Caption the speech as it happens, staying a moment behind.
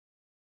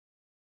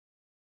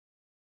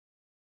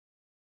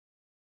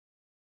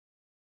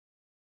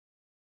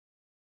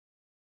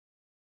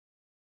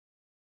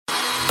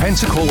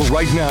Pensacola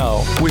Right Now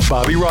with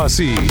Bobby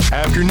Rossi.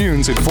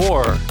 Afternoons at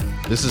 4.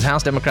 This is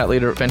House Democrat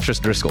leader Fentress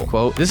Driscoll.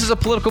 Quote, "This is a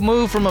political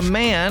move from a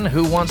man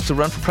who wants to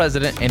run for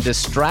president and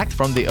distract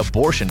from the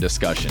abortion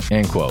discussion."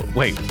 End quote.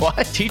 Wait,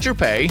 what? Teacher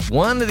pay,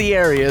 one of the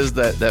areas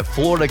that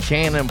Florida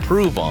can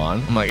improve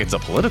on. I'm like, it's a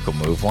political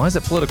move. Why is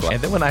it political?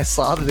 And then when I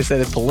saw that they said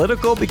it's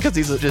political because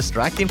he's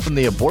distracting from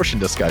the abortion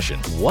discussion.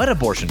 What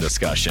abortion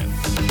discussion?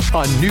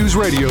 On News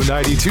Radio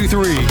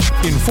 92.3.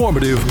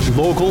 Informative,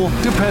 local,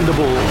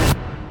 dependable.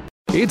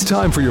 It's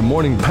time for your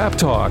morning pep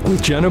talk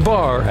with Jenna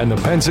Barr and the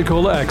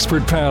Pensacola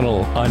Expert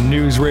Panel on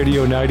News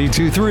Radio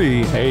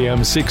 92.3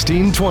 AM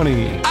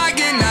 1620. I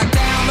get knocked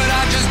down, but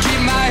I just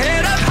keep my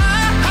head up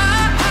high,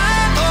 high,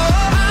 high, oh,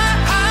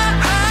 high,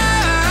 high,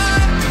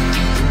 high.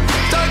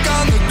 Stuck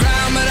on the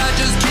ground, but I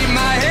just keep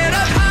my head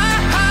up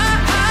high, high,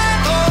 high,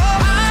 oh,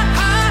 high,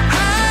 high,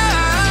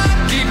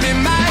 high.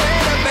 Keeping my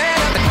head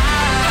up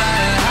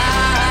high,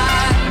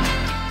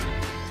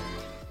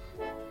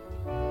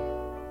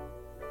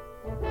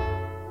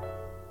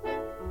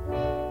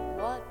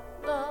 What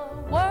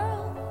the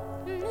world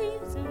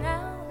needs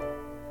now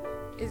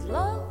is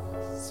love,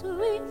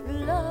 sweet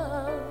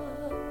love.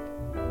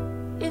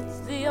 It's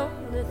the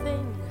only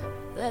thing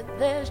that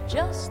there's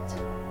just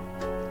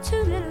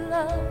too little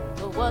of.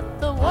 But what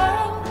the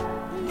world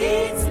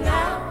needs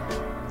now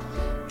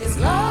is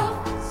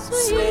love,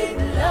 sweet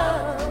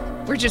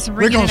love. We're just We're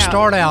ringing going it to out.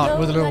 start out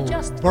with a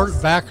little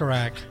Burt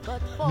Bacharach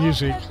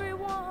music.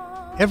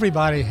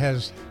 Everybody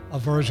has a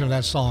version of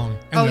that song,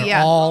 and Oh, they're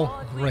yeah.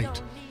 all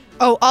great.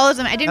 Oh, all of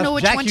them. I didn't know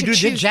which one to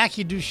choose.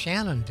 Jackie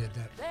Dushannon did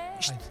that.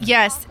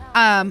 Yes.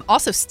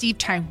 Also, Steve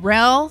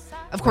Tyrell.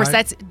 Of course,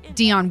 Right. that's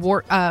Dionne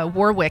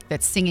Warwick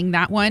that's singing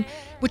that one,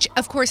 which,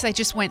 of course, I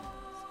just went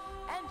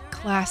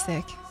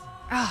classic.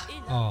 Ah,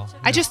 Oh,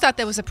 I just thought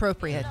that was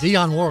appropriate.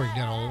 Dionne Warwick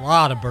did a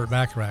lot of Burt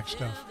Bacharach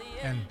stuff.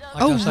 And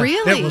like Oh, I said,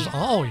 really? It was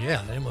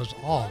it was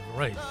all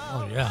great.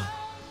 Oh yeah.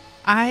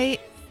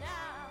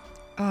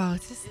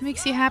 It just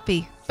makes you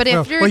happy. But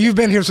if Well, you've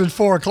been here since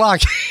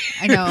 4:00.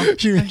 I know.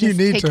 you I'm just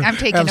need to I'm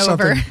taking have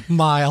over. something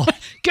mild.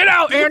 Get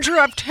out, Andrew.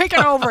 I'm taking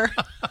over.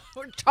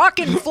 We're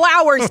talking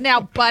flowers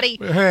now, buddy.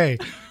 Hey,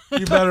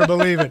 you better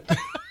believe it.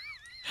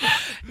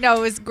 No,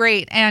 it was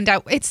great. And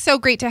it's so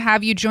great to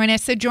have you join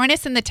us. So join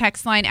us in the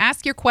text line.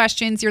 Ask your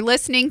questions. You're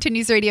listening to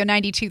News Radio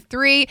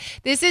 92.3.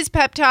 This is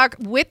Pep Talk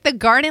with the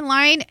Garden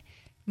Line.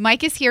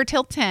 Mike is here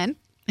till 10.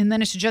 And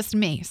then it's just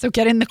me. So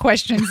get in the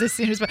questions as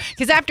soon as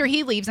because after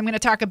he leaves, I'm going to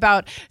talk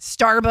about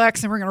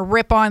Starbucks and we're going to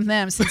rip on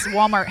them since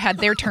Walmart had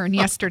their turn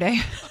yesterday.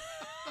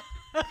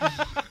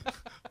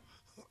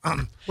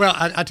 Well,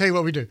 I tell you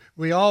what we do.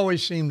 We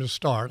always seem to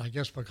start, I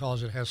guess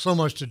because it has so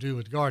much to do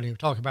with gardening. We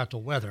talk about the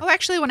weather. Oh,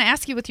 actually, I want to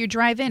ask you with your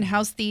drive-in,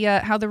 how's the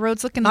how the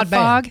roads look in Not the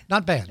bad. fog?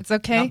 Not bad. It's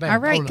okay? Not bad. All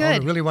right, No,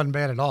 good. it really wasn't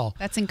bad at all.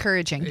 That's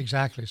encouraging.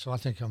 Exactly. So I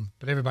think,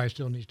 but everybody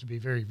still needs to be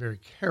very, very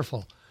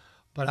careful.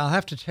 But I'll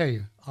have to tell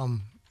you,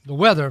 the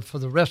weather for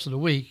the rest of the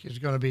week is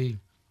going to be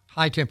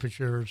high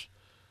temperatures,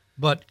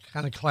 but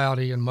kind of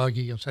cloudy and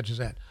muggy and such as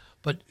that.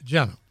 But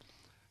Jenna,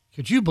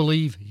 could you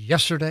believe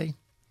yesterday,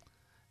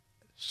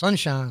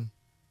 sunshine,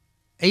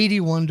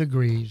 81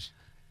 degrees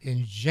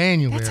in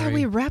January. That's how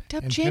we wrapped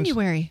up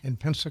January. In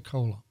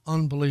Pensacola.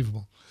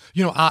 Unbelievable.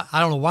 You know, I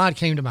don't know why it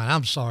came to mind.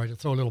 I'm sorry to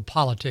throw a little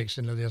politics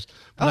into this.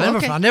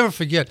 But I never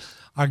forget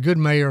our good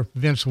mayor,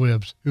 Vince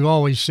Wibbs, who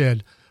always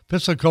said,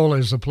 Pensacola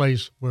is a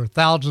place where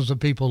thousands of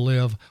people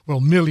live, where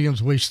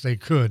millions wish they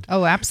could.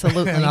 Oh,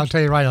 absolutely. And I'll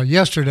tell you right now,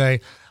 yesterday,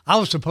 I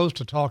was supposed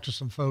to talk to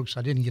some folks.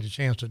 I didn't get a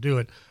chance to do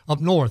it up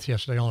north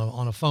yesterday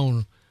on a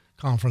phone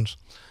conference.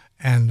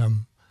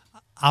 And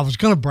I was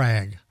going to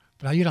brag.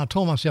 But, I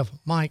told myself,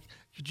 Mike,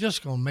 you're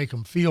just going to make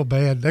them feel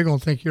bad. They're going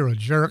to think you're a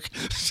jerk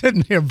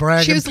sitting here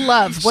bragging. Choose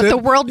love. What the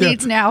world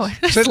needs now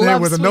is sitting there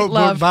love, with a sweet notebook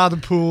love. by the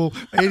pool,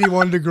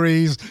 81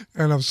 degrees,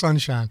 and of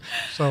sunshine.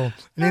 So,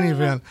 in any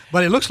event,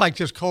 but it looks like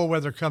this cold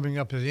weather coming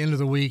up at the end of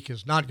the week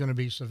is not going to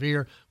be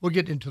severe. We'll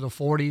get into the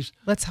 40s.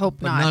 Let's hope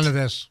but not. None of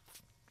this,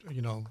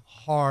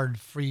 hard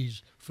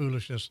freeze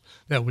foolishness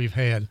that we've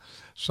had.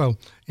 So,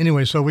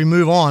 anyway, we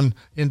move on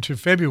into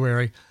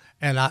February,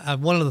 and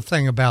one other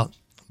thing about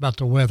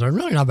the weather,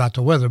 really not about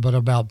the weather, but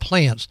about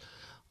plants.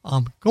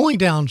 Going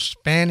down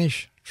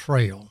Spanish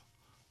Trail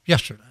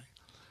yesterday,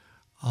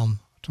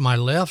 to my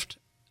left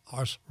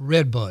are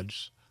red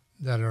buds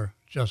that are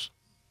just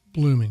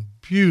blooming,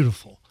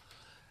 beautiful.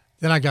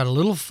 Then I got a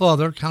little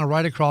further, kind of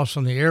right across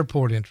from the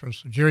airport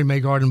entrance, Jerry May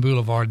Garden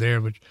Boulevard there,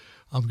 which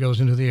goes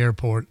into the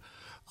airport.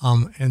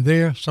 And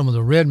there, some of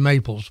the red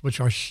maples, which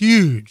are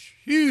huge,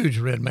 huge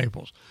red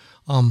maples,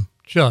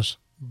 just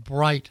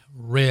bright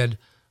red.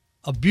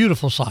 A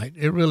beautiful sight.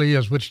 It really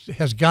is, which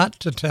has got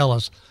to tell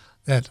us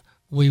that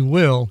we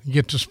will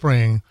get to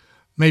spring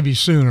maybe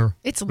sooner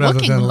It's rather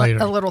looking than later.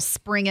 a little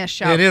springish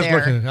out It is there.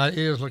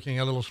 looking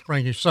a little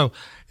springish. So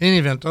in any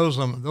event,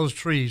 those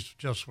trees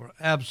just were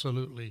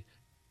absolutely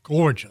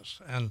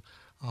gorgeous, and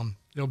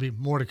there'll be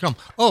more to come.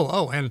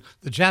 Oh, and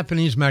the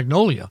Japanese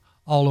magnolia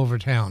all over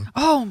town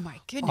Oh my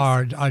goodness.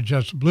 are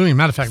just blooming.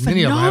 Matter of fact,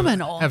 many of them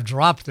Phenomenal. have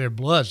dropped their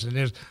buds, and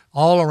there's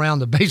all around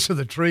the base of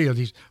the tree are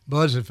these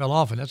buds that fell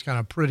off, and that's kind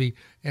of pretty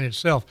in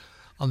itself.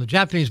 The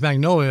Japanese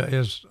magnolia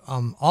is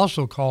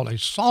also called a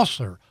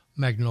saucer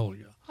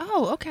magnolia.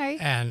 Oh, okay.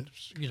 And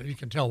you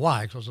can tell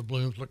why, because the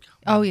blooms look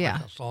Oh, yeah.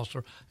 like a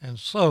saucer and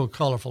so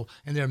colorful.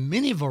 And there are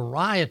many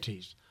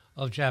varieties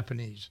of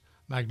Japanese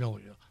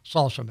magnolia,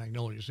 saucer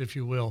magnolias, if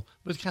you will,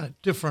 with kind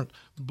of different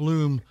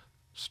bloom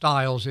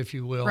styles, if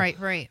you will.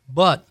 Right.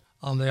 But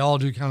they all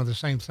do kind of the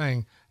same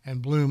thing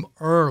and bloom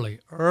early,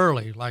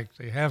 like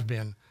they have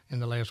been in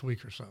the last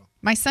week or so.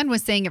 My son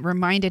was saying it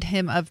reminded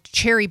him of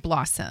cherry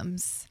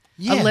blossoms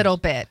a Yes. little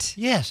bit.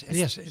 Yes.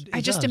 It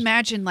I just does.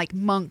 imagine like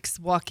monks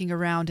walking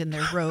around in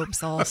their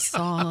robes all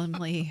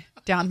solemnly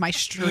down my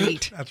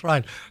street. That's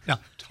right. Now,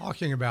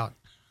 talking about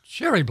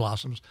cherry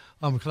blossoms,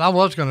 because I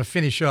was going to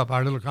finish up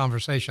our little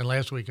conversation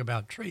last week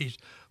about trees,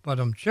 but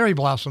cherry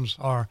blossoms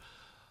are,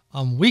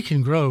 we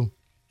can grow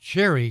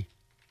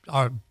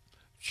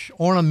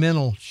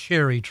ornamental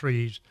cherry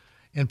trees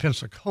in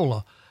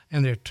Pensacola,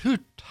 and there are two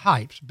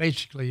types,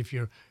 basically, if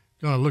you're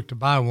going to look to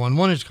buy one.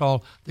 One is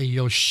called the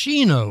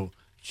Yoshino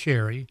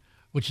cherry,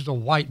 which is a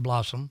white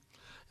blossom,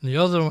 and the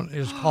other one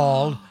is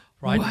called,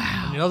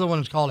 and the other one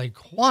is called a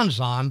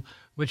Kwanzan,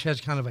 which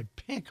has kind of a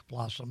pink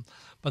blossom.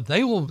 But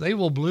they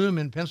will bloom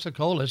in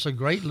Pensacola. It's a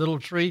great little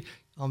tree.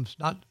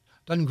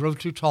 Doesn't grow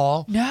too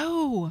tall.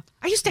 No.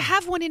 I used to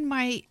have one in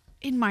my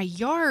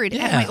yard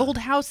at my Yeah. old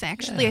house,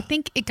 actually. Yeah. I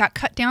think it got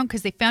cut down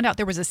because they found out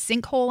there was a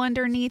sinkhole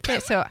underneath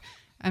it. So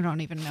I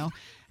don't even know.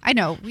 I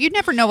know. You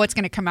never know what's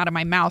going to come out of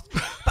my mouth.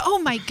 But oh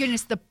my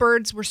goodness, the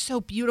birds were so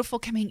beautiful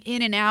coming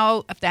in and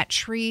out of that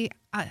tree.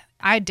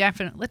 I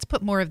definitely, let's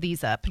put more of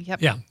these up.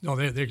 Yep. Yeah, no,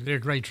 they're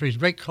great trees.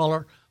 Great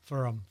color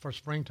for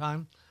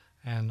springtime.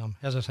 And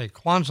as I say,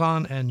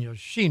 Kwanzan and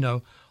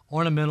Yoshino,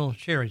 ornamental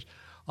cherries.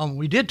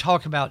 We did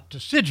talk about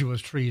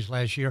deciduous trees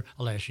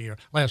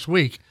last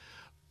week,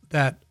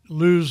 that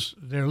lose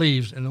their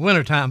leaves in the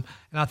wintertime.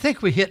 And I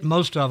think we hit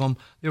most of them.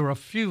 There were a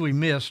few we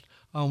missed.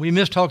 We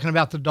missed talking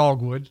about the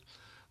dogwood.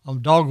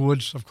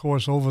 Dogwoods, of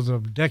course, over the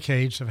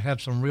decades have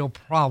had some real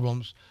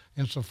problems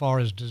insofar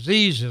as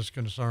disease is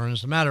concerned.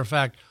 As a matter of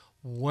fact,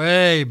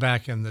 way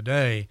back in the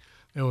day,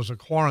 there was a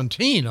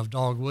quarantine of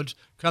dogwoods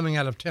coming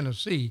out of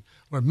Tennessee,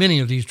 where many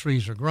of these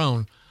trees are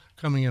grown,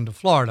 coming into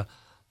Florida.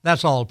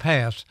 That's all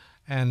passed.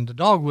 And the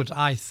dogwoods,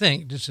 I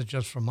think, this is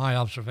just from my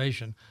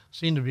observation,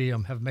 seem to be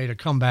have made a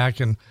comeback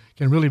and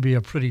can really be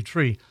a pretty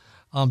tree.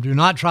 Do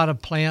not try to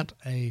plant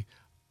a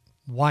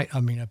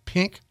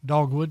pink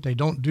dogwood. They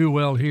don't do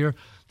well here.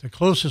 The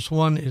closest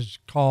one is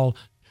called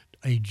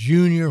a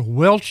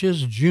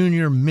Welch's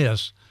Junior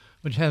Miss,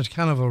 which has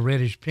kind of a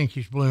reddish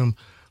pinkish bloom.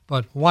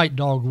 But white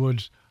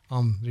dogwoods,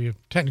 the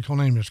technical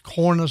name is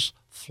Cornus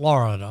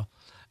florida,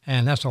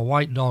 and that's a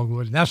white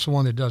dogwood. And that's the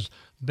one that does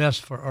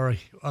best for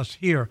us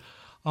here.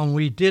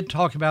 We did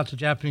talk about the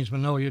Japanese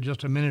magnolia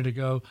just a minute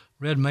ago.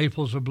 Red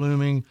maples are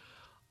blooming.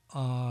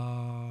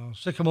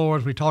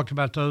 Sycamores, we talked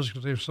about those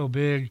because they're so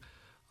big.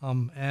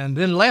 And then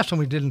the last one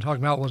we didn't talk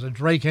about was a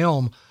drake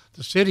elm.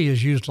 The city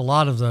has used a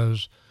lot of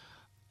those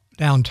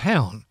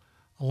downtown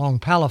along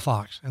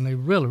Palafox, and they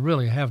really,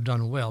 really have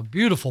done well.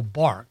 Beautiful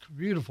bark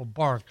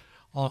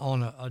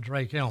on a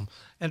drake elm.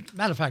 And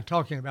matter of fact,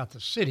 talking about the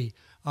city,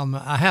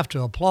 I have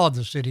to applaud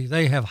the city.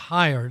 They have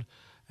hired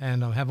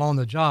and have on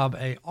the job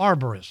a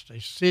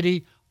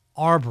city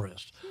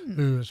arborist,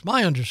 who is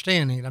my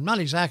understanding, and I'm not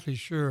exactly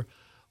sure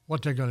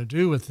what they're going to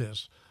do with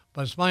this,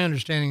 but it's my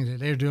understanding that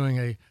they're doing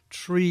a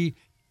tree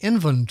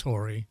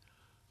inventory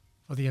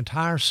for the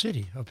entire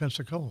city of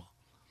Pensacola.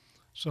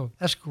 So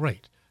that's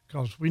great,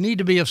 because we need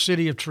to be a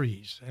city of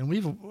trees, and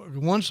we've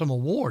won some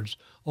awards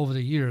over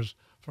the years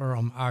for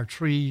our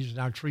trees and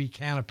our tree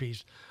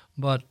canopies,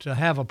 but to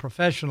have a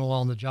professional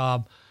on the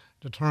job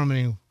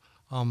determining,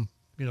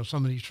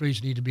 some of these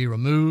trees need to be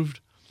removed,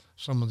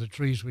 some of the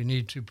trees we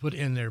need to put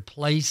in their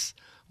place,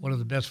 what are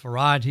the best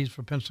varieties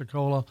for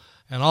Pensacola,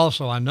 and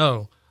also I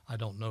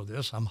don't know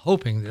this, I'm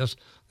hoping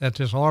that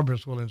this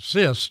arborist will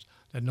insist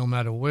that no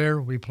matter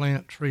where we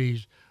plant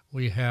trees,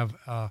 we have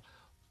a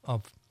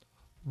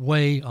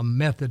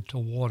method to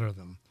water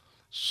them.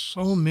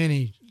 So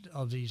many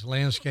of these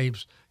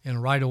landscapes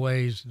in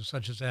right-of-ways and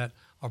such as that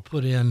are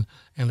put in,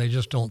 and they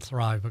just don't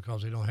thrive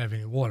because they don't have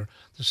any water.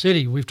 The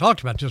city, we've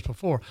talked about this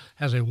before,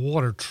 has a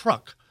water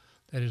truck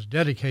that is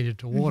dedicated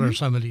to water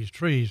some of these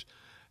trees.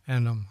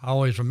 And I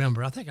always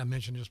remember, I think I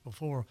mentioned this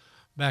before,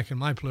 back in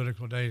my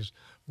political days,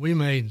 we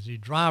made the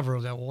driver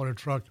of that water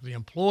truck the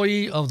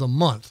employee of the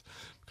month,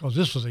 because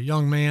this was a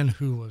young man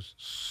who was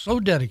so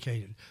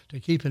dedicated to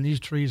keeping these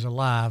trees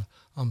alive.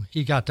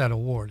 He got that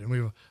award, and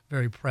we were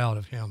very proud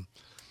of him.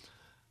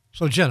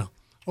 So, Jenna,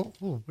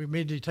 we may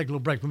need to take a little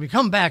break. When we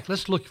come back,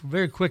 let's look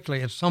very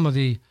quickly at some of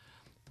the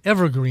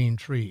evergreen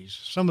trees,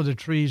 some of the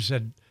trees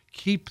that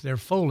keep their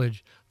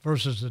foliage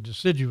versus the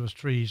deciduous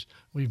trees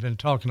we've been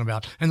talking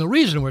about. And the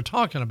reason we're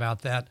talking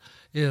about that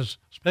is,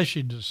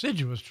 especially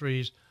deciduous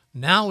trees,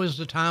 now is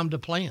the time to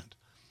plant.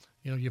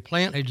 You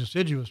plant a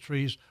deciduous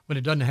trees when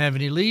it doesn't have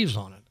any leaves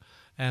on it.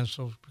 And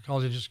so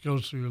because it just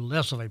goes through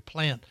less of a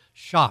plant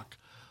shock.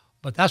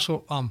 But that's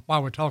why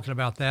we're talking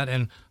about that.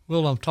 And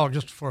we'll talk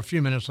just for a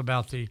few minutes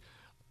about the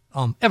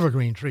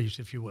evergreen trees,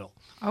 if you will.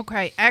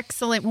 Okay,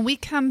 excellent. When we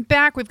come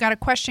back, we've got a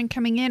question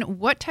coming in.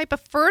 What type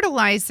of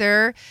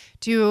fertilizer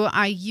do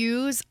I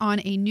use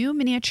on a new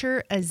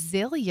miniature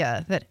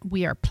azalea that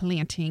we are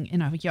planting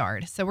in a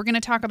yard? So we're going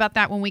to talk about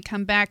that when we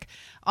come back.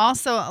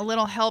 Also, a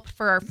little help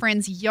for our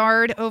friend's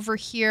yard over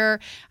here.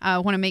 I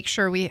want to make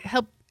sure we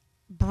help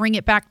bring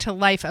it back to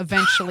life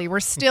eventually.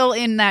 We're still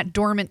in that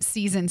dormant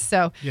season,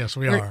 so yes,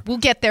 we are. We'll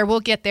get there.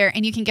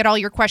 And you can get all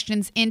your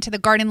questions into the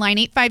Garden Line,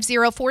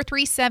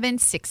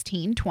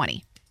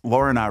 850-437-1620.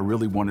 Laura and I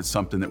really wanted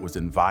something that was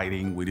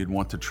inviting. We didn't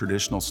want the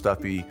traditional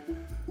stuffy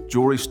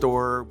jewelry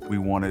store. We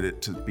wanted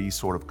it to be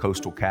sort of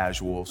coastal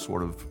casual,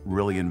 sort of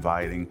really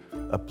inviting,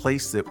 a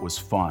place that was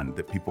fun,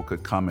 that people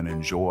could come and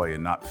enjoy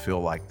and not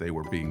feel like they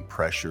were being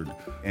pressured.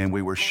 And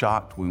we were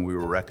shocked when we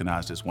were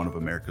recognized as one of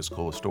America's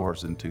coolest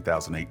stores in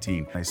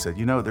 2018. They said,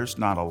 there's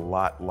not a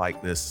lot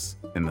like this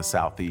in the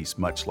Southeast,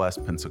 much less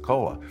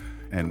Pensacola,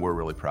 and we're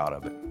really proud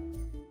of it.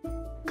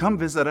 Come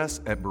visit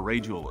us at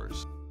Beret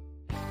Jewelers.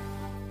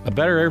 A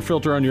better air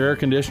filter on your air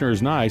conditioner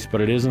is nice,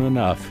 but it isn't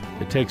enough.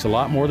 It takes a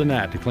lot more than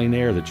that to clean the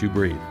air that you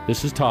breathe.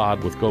 This is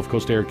Todd with Gulf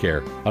Coast Air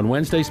Care. On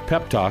Wednesday's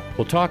Pep Talk,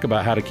 we'll talk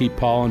about how to keep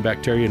pollen,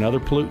 bacteria, and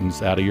other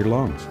pollutants out of your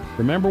lungs.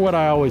 Remember what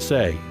I always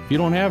say, if you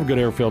don't have a good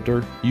air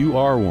filter, you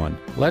are one.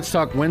 Let's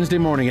talk Wednesday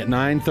morning at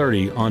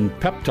 9:30 on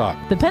Pep Talk.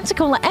 The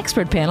Pensacola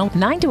Expert Panel,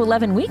 9 to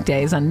 11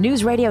 weekdays on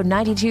News Radio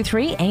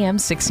 92.3 AM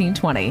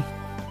 1620.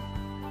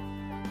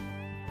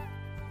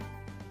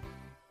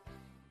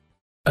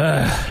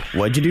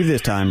 What'd you do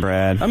this time,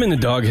 Brad? I'm in the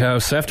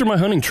doghouse after my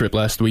hunting trip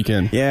last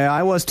weekend. Yeah,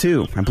 I was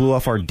too. I blew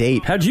off our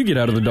date. How'd you get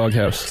out of the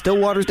doghouse?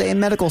 Stillwater's Day and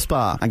Medical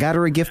Spa. I got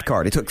her a gift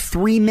card. It took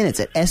 3 minutes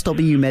at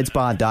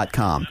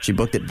swmedspa.com. She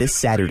booked it this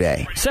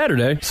Saturday.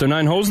 Saturday? So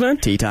 9 holes then?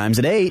 Tea time's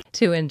at 8.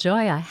 To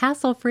enjoy a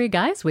hassle-free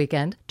guys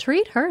weekend,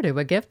 treat her to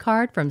a gift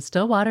card from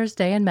Stillwater's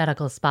Day and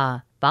Medical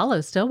Spa.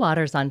 Follow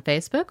Stillwater's on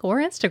Facebook or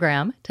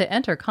Instagram to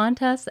enter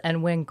contests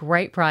and win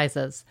great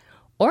prizes.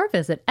 Or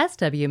visit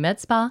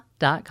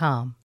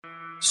swmedspa.com.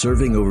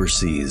 Serving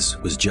overseas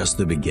was just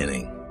the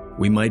beginning.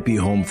 We might be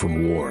home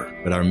from war,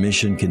 but our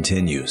mission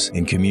continues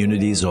in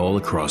communities all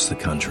across the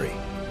country.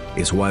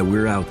 It's why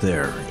we're out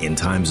there in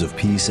times of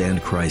peace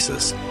and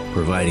crisis,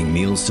 providing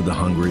meals to the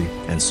hungry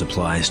and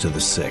supplies to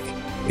the sick.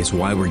 It's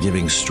why we're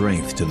giving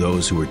strength to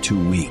those who are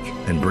too weak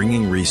and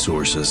bringing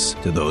resources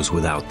to those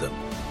without them.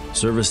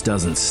 Service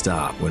doesn't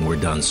stop when we're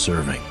done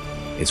serving.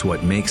 It's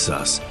what makes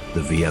us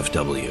the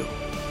VFW.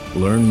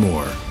 Learn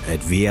more at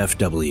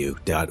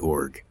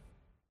vfw.org.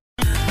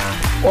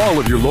 All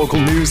of your local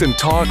news and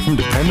talk from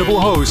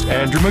dependable host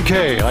Andrew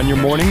McKay on your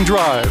morning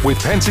drive with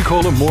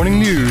Pensacola Morning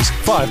News,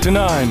 5 to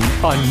 9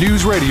 on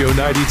News Radio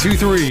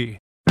 92.3.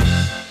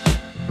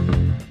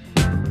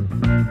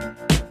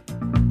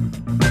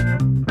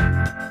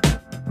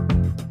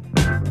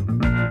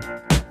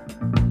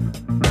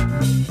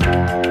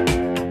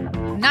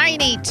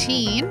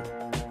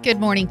 Good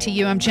morning to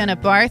you. I'm Jenna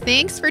Barr.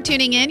 Thanks for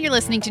tuning in. You're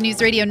listening to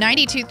News Radio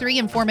 92.3,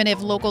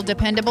 informative, local,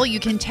 dependable. You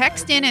can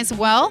text in as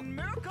well.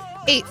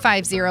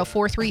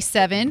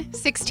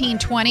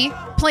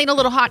 850-437-1620. Plain a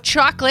little hot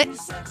chocolate.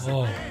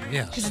 Oh,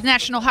 yes. Because it's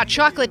National Hot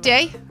Chocolate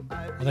Day.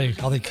 Are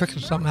they cooking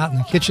something out in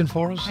the kitchen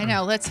for us? I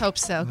know. Let's hope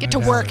so. Get to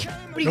work.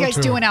 What are you guys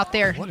doing out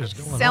there? What is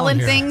going Selling on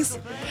here? things?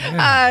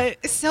 Yeah.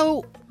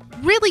 So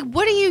really,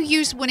 what do you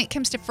use when it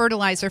comes to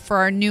fertilizer for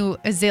our new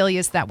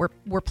azaleas that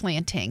we're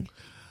planting?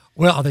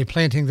 Well, are they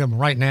planting them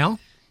right now?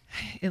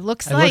 It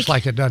looks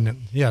like it, doesn't it?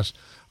 Yes.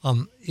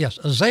 Yes,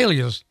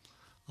 azaleas,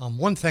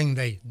 one thing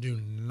they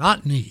do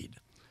not need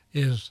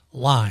is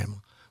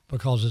lime,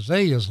 because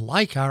azaleas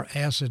like our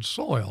acid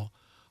soil,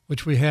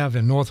 which we have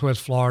in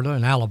Northwest Florida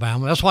and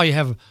Alabama. That's why you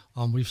have,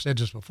 we've said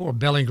this before,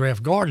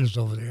 Bellingraph Gardens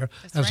over there.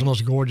 That's the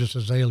most gorgeous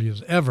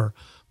azaleas ever,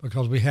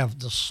 because we have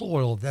the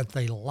soil that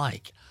they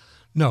like.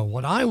 No,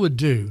 what I would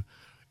do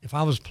if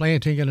I was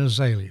planting an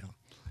azalea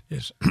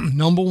is,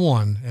 number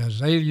one, and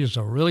azaleas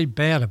are really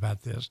bad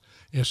about this,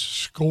 is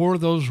score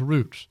those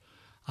roots.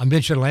 I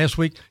mentioned last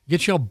week,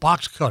 get you a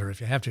box cutter if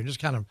you have to. Just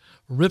kind of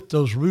rip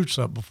those roots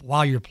up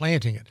while you're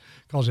planting it.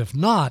 Because if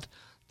not,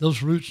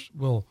 those roots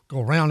will go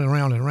round and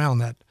round and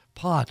round that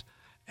pot.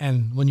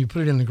 And when you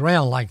put it in the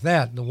ground like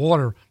that, the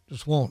water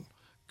just won't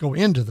go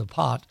into the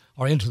pot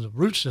or into the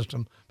root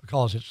system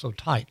because it's so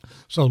tight.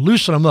 So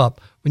loosen them up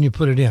when you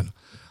put it in.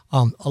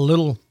 A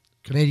little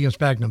Canadian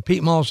sphagnum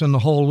peat moss in the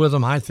hole with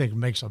them, I think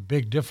makes a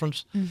big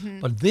difference. Mm-hmm.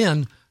 But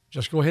then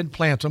just go ahead and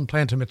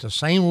plant them at the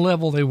same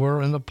level they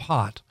were in the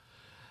pot.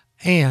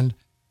 And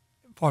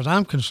as far as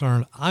I'm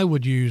concerned, I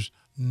would use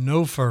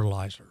no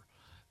fertilizer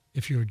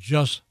if you're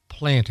just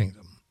planting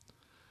them.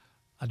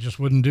 I just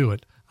wouldn't do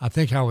it. I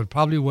think I would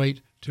probably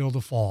wait till the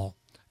fall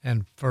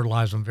and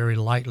fertilize them very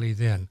lightly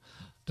then.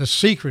 The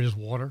secret is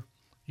water.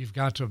 You've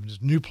got to,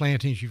 new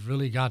plantings, you've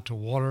really got to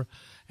water.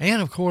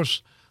 And, of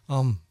course,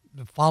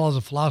 follow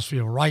the philosophy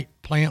of right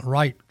plant,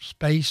 right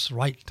space,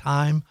 right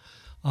time,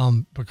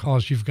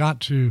 because you've got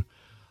to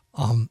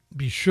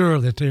be sure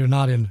that they're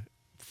not in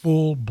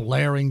full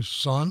blaring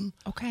sun.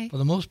 Okay. For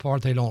the most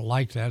part, they don't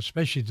like that,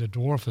 especially the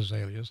dwarf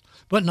azaleas,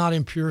 but not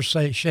in pure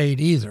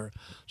shade either.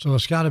 So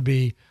it's got to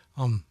be,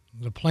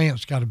 the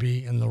plant's got to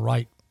be in the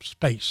right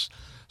space.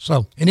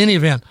 So in any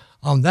event,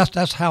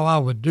 that's how I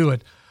would do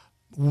it.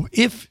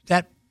 If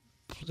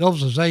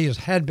those azaleas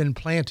had been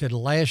planted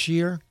last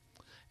year,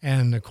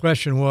 and the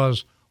question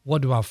was,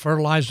 what do I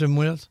fertilize them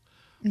with?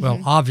 Mm-hmm.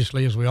 Well,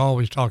 obviously, as we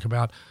always talk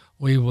about,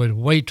 we would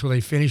wait till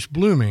they finish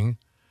blooming,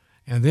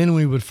 and then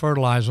we would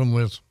fertilize them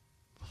with,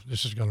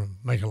 this is going to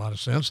make a lot of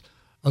sense,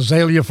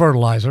 azalea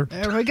fertilizer.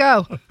 There we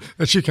go.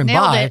 That you can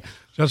Nailed buy it.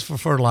 just for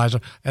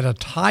fertilizer at a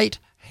tight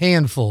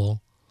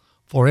handful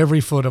for every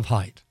foot of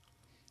height.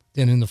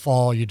 Then in the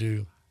fall, you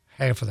do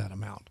half of that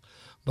amount.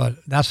 But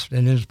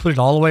and then just put it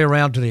all the way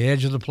around to the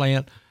edge of the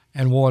plant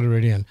and water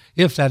it in.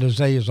 If that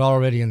azalea is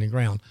already in the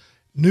ground.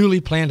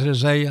 Newly planted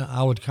azalea,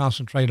 I would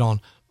concentrate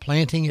on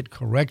planting it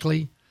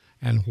correctly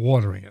and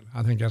watering it.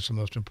 I think that's the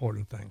most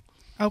important thing.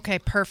 Okay,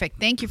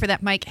 perfect. Thank you for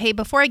that, Mike. Hey,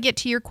 before I get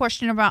to your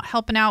question about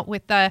helping out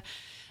with a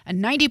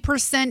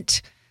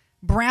 90%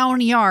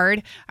 brown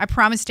yard, I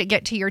promised to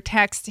get to your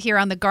text here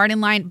on the Garden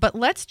Line, but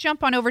let's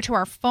jump on over to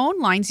our phone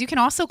lines. You can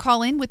also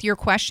call in with your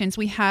questions.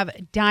 We have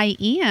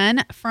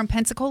Diane from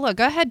Pensacola.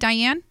 Go ahead,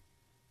 Diane.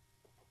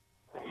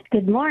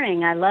 Good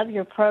morning. I love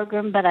your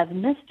program, but I've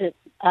missed it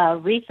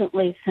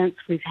recently since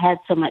we've had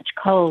so much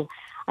cold.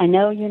 I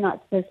know you're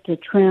not supposed to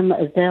trim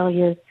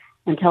azaleas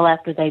until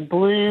after they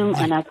bloom,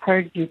 and I've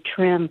heard you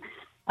trim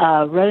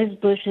rose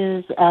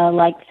bushes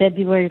like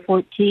February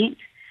 14th.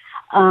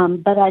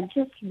 But I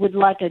just would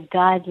like a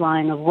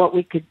guideline of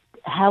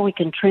how we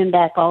can trim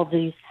back all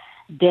these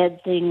dead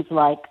things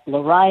like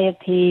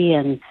liriope,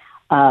 and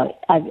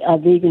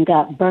I've even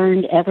got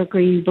burned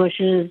evergreen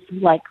bushes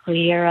like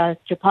Cleyra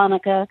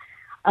japonica.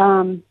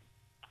 And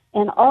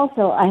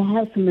also I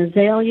have some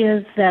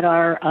azaleas that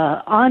are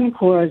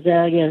encore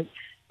azaleas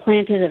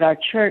planted at our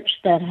church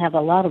that have a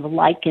lot of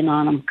lichen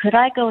on them. Could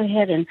I go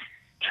ahead and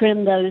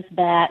trim those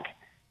back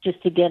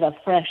just to get a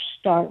fresh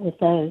start with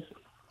those?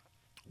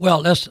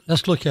 Well, let's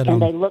look at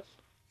them. And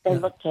they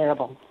look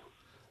terrible.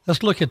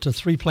 Let's look at the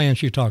three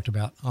plants you talked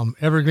about.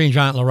 Evergreen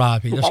giant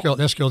liriope.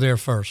 Let's go there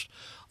first.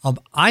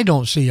 I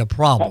don't see a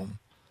problem.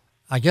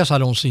 I guess I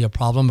don't see a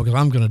problem because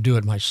I'm going to do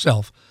it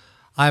myself.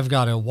 I've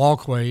got a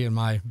walkway in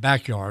my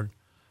backyard,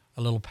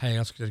 a little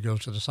path that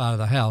goes to the side of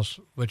the house,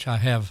 which I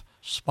have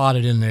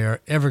spotted in there,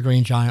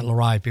 evergreen giant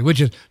liriope, which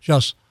is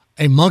just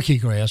a monkey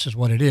grass is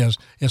what it is.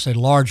 It's a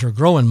larger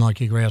growing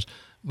monkey grass,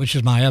 which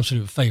is my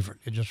absolute favorite.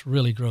 It just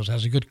really grows,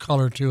 has a good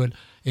color to it.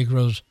 It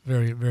grows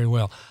very, very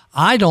well.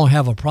 I don't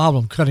have a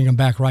problem cutting them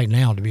back right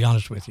now, to be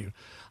honest with you.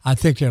 I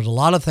think there's a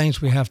lot of things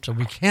we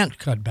can't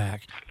cut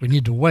back. We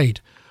need to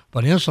wait.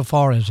 But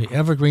insofar as the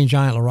evergreen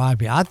giant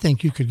liriope, I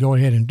think you could go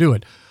ahead and do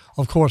it.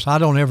 Of course, I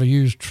don't ever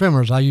use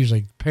trimmers. I use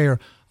a pair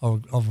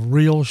of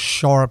real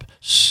sharp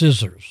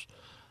scissors.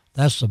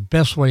 That's the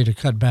best way to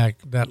cut back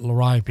that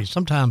liriope.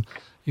 Sometimes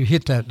you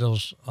hit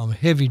those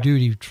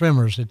heavy-duty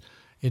trimmers,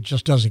 it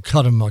just doesn't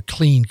cut them a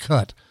clean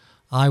cut.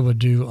 I would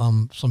do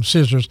some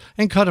scissors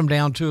and cut them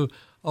down to,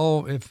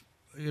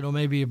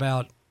 maybe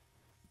about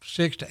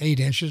 6 to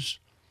 8 inches,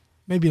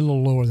 maybe a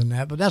little lower than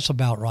that, but that's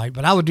about right.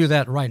 But I would do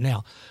that right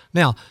now.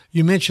 Now,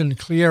 you mentioned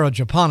Cleyra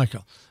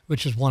japonica,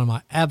 which is one of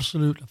my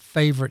absolute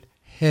favorite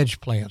hedge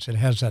plants. It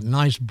has that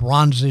nice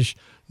bronzish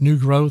new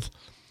growth.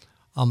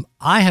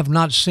 I have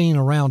not seen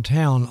around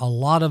town a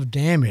lot of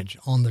damage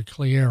on the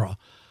Cleyra.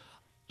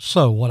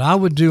 So what I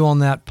would do on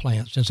that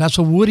plant, since that's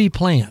a woody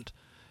plant,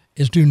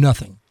 is do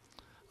nothing.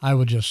 I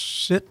would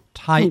just sit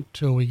tight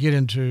till we get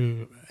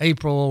into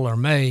April or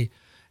May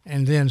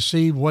and then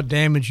see what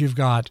damage you've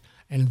got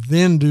and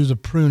then do the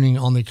pruning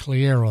on the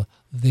Cleyra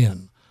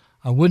then.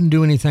 I wouldn't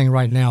do anything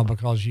right now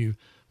because you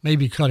may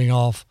be cutting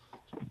off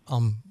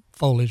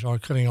foliage or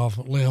cutting off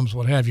limbs,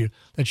 what have you,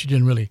 that you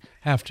didn't really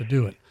have to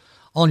do it.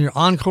 On your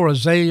encore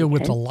azalea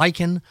with the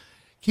lichen,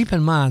 keep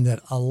in mind that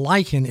a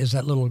lichen is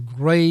that little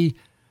gray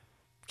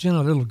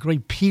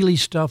peely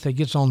stuff that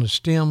gets on the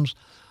stems.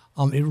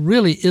 It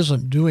really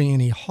isn't doing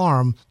any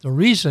harm. The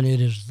reason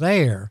it is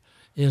there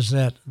is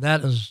that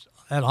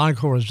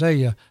encore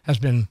azalea has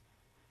been,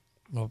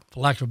 for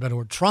lack of a better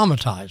word,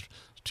 traumatized.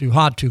 Too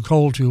hot, too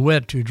cold, too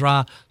wet, too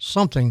dry,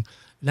 something.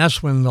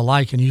 That's when the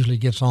lichen usually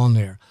gets on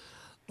there.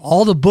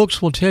 All the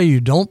books will tell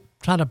you, don't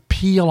try to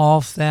peel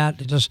off that.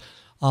 Just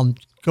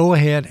go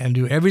ahead and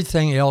do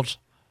everything else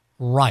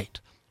right.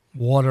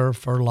 Water,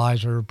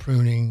 fertilizer,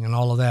 pruning, and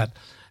all of that.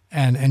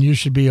 And you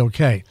should be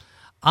okay.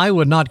 I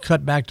would not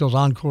cut back those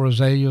encore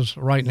azaleas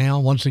right now.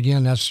 Once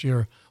again, that's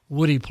your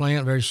woody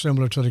plant, very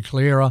similar to the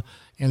Cleyra,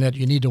 in that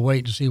you need to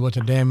wait to see what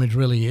the damage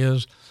really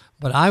is.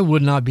 But I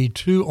would not be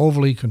too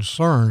overly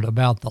concerned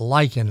about the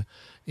lichen.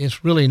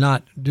 It's really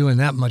not doing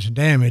that much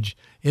damage.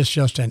 It's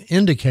just an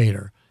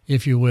indicator,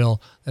 if you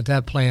will,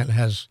 that plant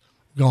has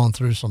gone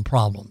through some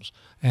problems.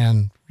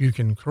 And you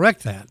can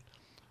correct that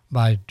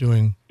by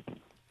doing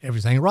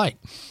everything right.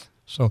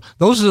 So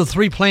those are the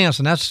 3 plants,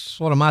 and that's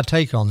sort of my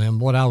take on them,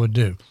 what I would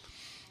do.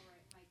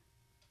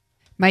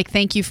 Mike,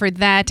 thank you for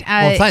that.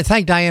 Well,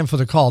 thank Diane for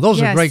the call.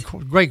 Those Yes. are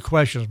great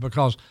questions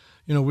because,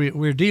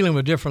 we're dealing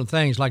with different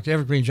things like the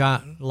evergreen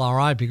giant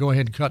liripe. Go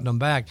ahead and cutting them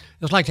back.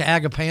 It's like the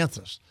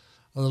agapanthus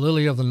or the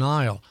lily of the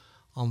Nile.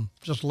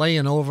 Just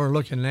laying over,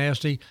 looking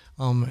nasty.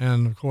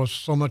 And, of course,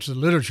 so much of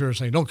the literature is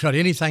saying don't cut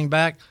anything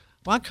back.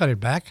 Why cut it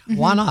back? Mm-hmm.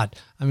 Why not?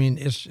 I mean,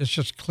 it's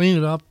just clean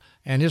it up,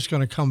 and it's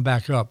going to come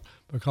back up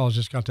because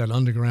it's got that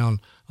underground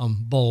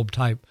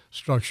bulb-type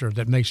structure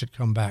that makes it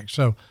come back.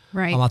 So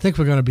Right. I think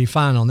we're going to be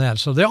fine on that.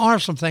 So there are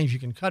some things you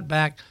can cut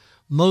back.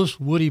 Most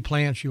woody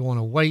plants, you want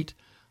to wait.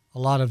 A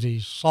lot of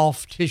these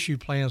soft tissue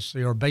plants,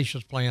 the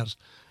herbaceous plants,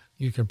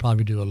 you can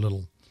probably do a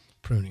little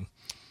pruning.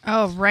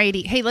 All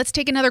righty. Hey, let's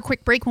take another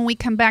quick break. When we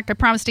come back, I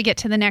promise to get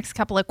to the next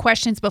couple of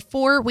questions.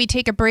 Before we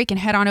take a break and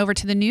head on over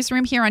to the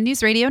newsroom here on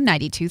News Radio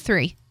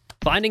 92.3.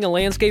 Finding a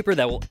landscaper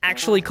that will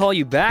actually call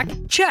you back?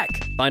 Check.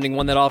 Finding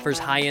one that offers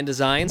high-end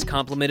designs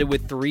complemented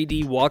with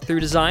 3D walkthrough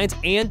designs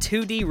and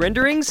 2D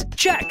renderings?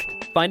 Check.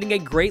 Finding a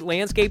great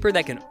landscaper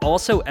that can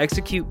also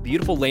execute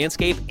beautiful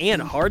landscape and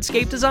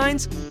hardscape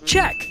designs?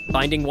 Check.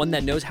 Finding one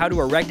that knows how to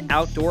erect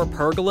outdoor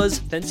pergolas,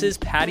 fences,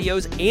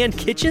 patios, and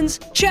kitchens?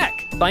 Check.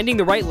 Finding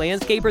the right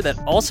landscaper that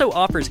also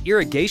offers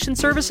irrigation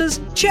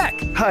services? Check.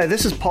 Hi,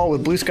 this is Paul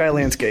with Blue Sky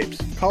Landscapes.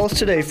 Call us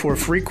today for a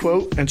free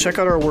quote and check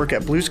out our work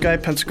at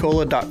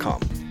blueskypensacola.com.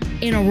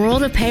 In a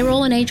world of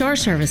payroll and HR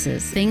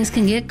services, things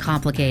can get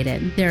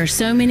complicated. There are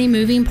so many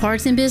moving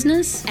parts in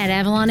business. At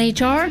Avalon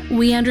HR,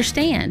 we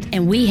understand,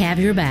 and we have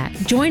your back.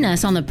 Join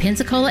us on the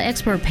Pensacola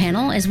Expert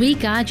Panel as we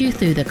guide you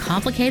through the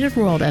complicated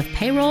world of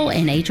payroll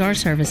and HR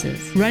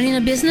services. Running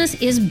a business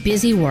is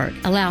busy work.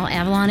 Allow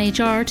Avalon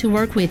HR to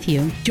work with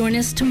you. Join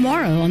us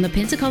tomorrow on the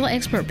Pensacola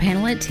Expert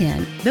Panel at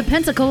 10. The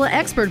Pensacola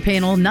Expert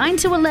Panel, 9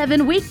 to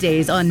 11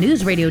 weekdays on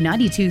News Radio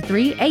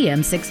 92.3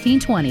 AM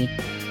 1620.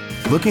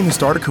 Looking to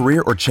start a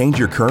career or change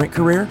your current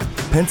career?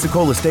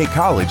 Pensacola State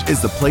College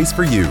is the place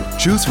for you.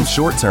 Choose from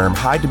short-term,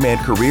 high-demand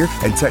career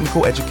and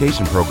technical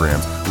education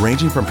programs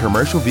ranging from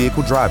commercial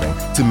vehicle driving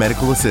to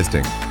medical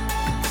assisting.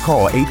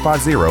 Call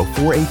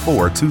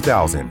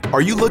 850-484-2000.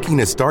 Are you looking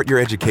to start your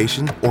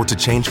education or to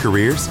change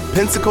careers?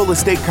 Pensacola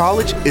State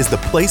College is the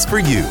place for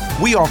you.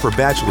 We offer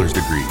bachelor's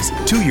degrees,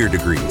 2-year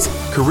degrees,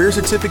 career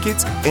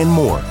certificates, and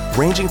more,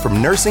 ranging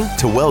from nursing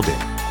to welding.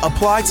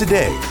 Apply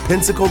today.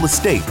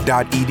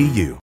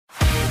 PensacolaState.edu.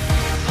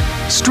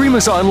 Stream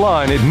us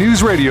online at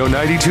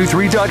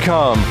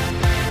newsradio923.com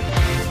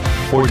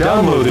or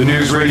download the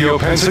News Radio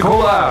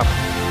Pensacola app.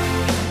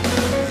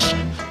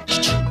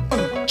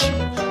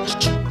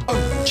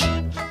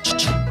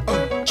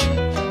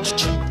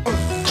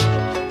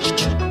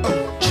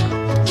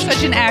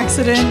 Such an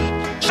accident.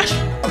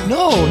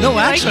 No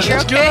accident.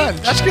 You're That's okay?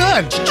 good. That's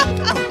good.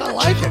 I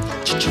like it.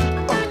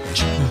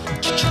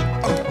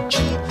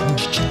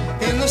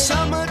 In the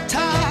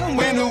summertime,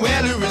 when the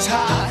weather is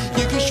high,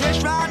 you can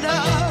stretch right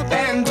up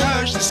and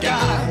touch the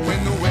sky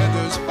when the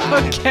weather's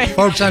fine. Okay.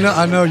 Folks,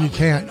 I know you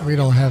can't. We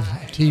don't have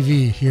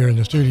TV here in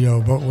the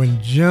studio, but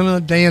when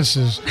Jenna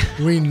dances,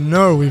 we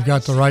know we've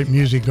got the right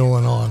music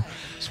going on.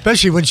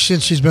 Especially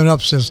since she's been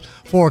up since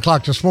 4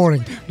 o'clock this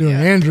morning doing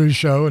Andrew's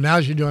show, and now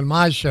she's doing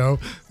my show,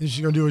 and she's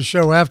going to do a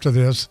show after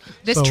this.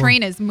 This So,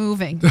 train is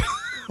moving.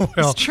 well,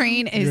 This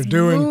train is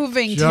you're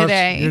moving just-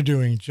 today. You're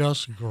doing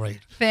just great.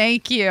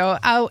 Thank you.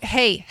 Oh,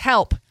 hey,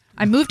 help.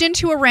 I moved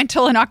into a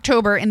rental in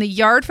October, and the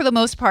yard, for the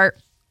most part,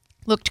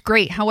 looked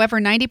great. However,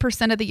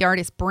 90% of the yard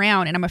is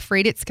brown, and I'm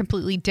afraid it's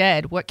completely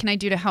dead. What can I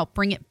do to help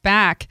bring it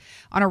back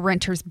on a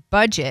renter's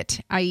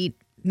budget, i.e.,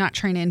 not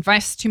trying to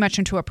invest too much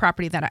into a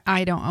property that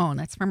I don't own?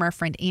 That's from our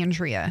friend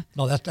Andrea.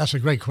 No, that's a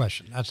great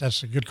question.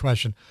 That's a good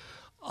question.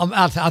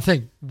 I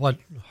think what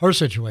her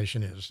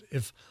situation is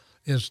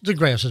the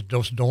grass is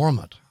just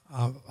dormant.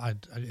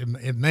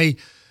 It may,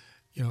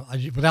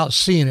 without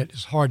seeing it,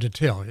 it's hard to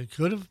tell. It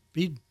could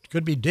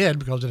be dead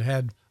because it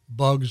had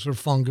bugs or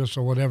fungus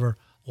or whatever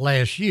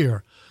last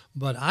year.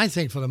 But I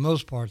think for the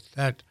most part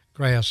that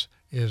grass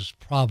is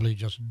probably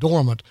just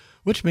dormant,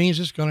 which means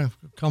it's going to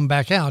come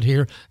back out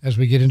here as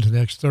we get into the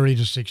next 30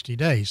 to 60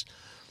 days.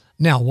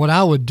 Now, what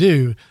I would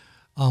do,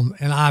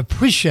 and I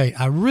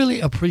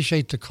really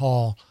appreciate the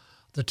call,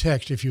 the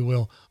text, if you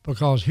will,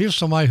 because here's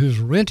somebody who's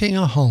renting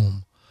a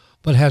home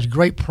but has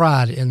great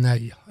pride in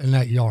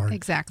that yard.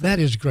 Exactly. That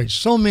is great.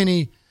 So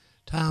many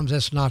times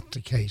that's not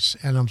the case.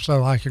 And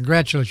so I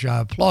congratulate you.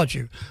 I applaud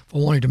you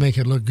for wanting to make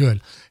it look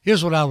good.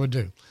 Here's what I would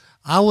do.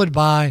 I would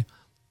buy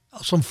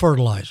some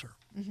fertilizer.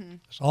 Mm-hmm.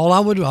 That's all I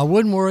would do. I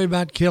wouldn't worry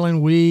about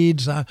killing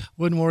weeds. I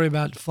wouldn't worry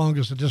about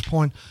fungus at this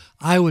point.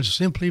 I would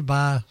simply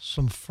buy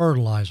some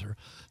fertilizer.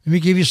 Let me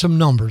give you some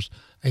numbers.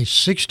 A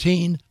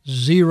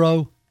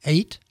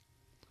 1608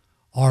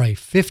 or a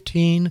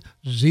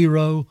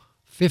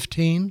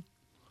 15015,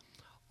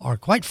 or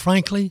quite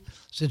frankly,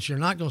 since you're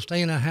not going to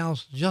stay in a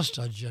house, just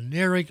a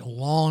generic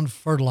lawn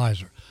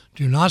fertilizer.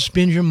 Do not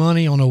spend your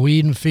money on a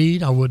weed and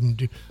feed. I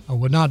would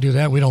not do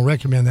that. We don't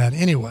recommend that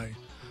anyway.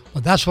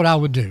 But that's what I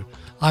would do.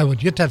 I would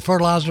get that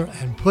fertilizer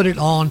and put it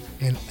on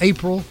in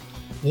April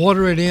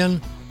water it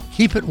in,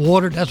 keep it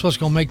watered. That's what's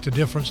going to make the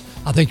difference.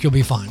 I think you'll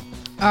be fine.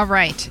 All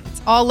right.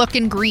 It's all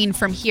looking green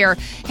from here.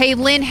 Hey,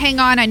 Lynn, hang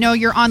on. I know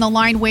you're on the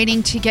line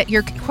waiting to get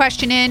your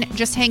question in.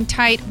 Just hang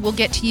tight. We'll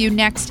get to you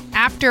next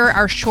after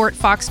our short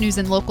Fox News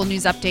and local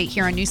news update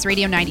here on News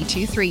Radio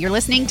 92.3. You're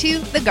listening to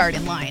The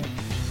Garden Line.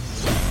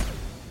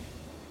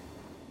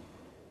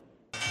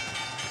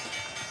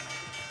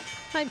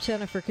 I'm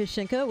Jennifer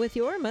Kushinka with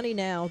your Money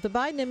Now. The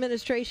Biden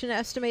administration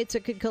estimates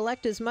it could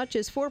collect as much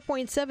as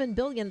 $4.7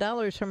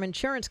 billion from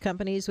insurance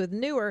companies with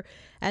newer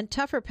and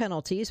tougher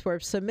penalties for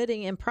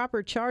submitting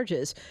improper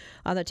charges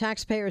on the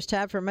taxpayers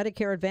tab for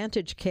Medicare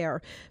Advantage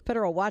care.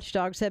 Federal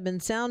watchdogs have been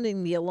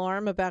sounding the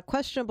alarm about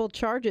questionable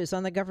charges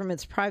on the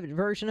government's private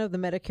version of the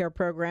Medicare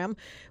program,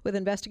 with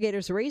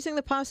investigators raising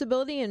the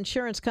possibility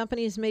insurance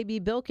companies may be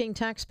bilking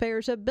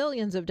taxpayers of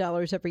billions of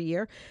dollars every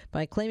year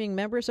by claiming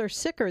members are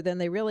sicker than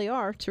they really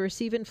are to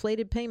receive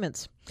inflated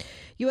payments.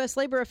 U.S.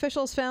 labor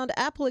officials found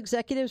Apple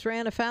executives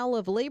ran afoul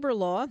of labor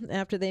law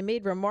after they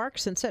made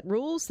remarks and set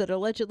rules that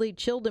allegedly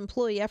chilled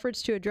employee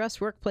efforts to address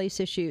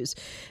workplace issues.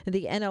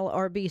 The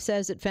NLRB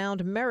says it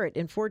found merit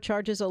in 4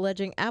 charges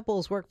alleging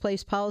Apple's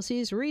workplace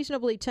policies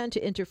reasonably tend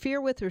to interfere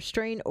with,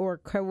 restrain, or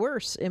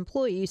coerce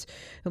employees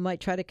who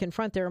might try to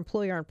confront their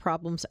employer on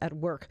problems at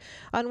work.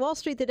 On Wall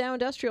Street, the Dow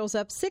Industrial's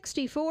up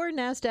 64,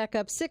 NASDAQ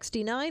up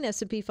 69,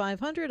 S&P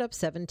 500 up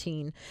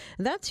 17.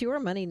 That's your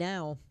Money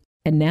Now.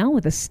 And now,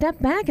 with a step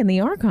back in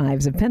the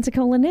archives of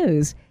Pensacola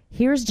News,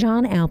 here's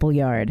John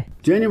Appleyard.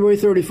 January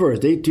 31st,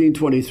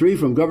 1823,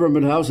 from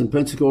Government House in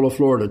Pensacola,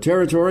 Florida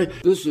Territory.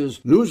 This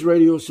is News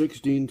Radio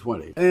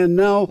 1620. And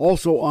now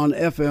also on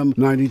FM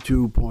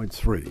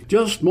 92.3.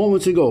 Just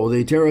moments ago,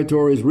 the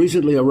Territory's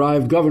recently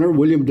arrived Governor,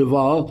 William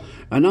Duvall,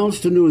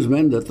 announced to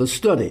newsmen that the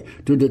study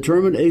to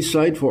determine a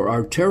site for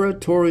our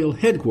territorial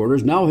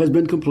headquarters now has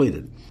been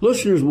completed.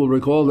 Listeners will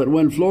recall that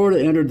when Florida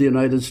entered the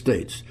United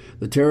States,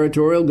 the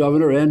territorial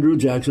governor, Andrew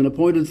Jackson,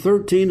 appointed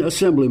 13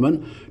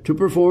 assemblymen to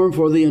perform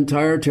for the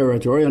entire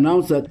territory,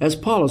 announced that as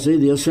policy,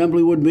 the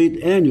assembly would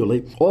meet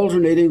annually,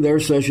 alternating their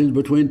sessions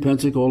between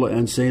Pensacola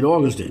and St.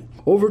 Augustine.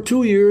 Over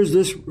 2 years,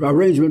 this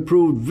arrangement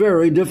proved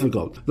very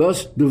difficult.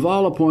 Thus,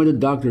 Duvall appointed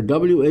Dr.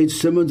 W.H.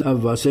 Simmons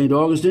of St.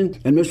 Augustine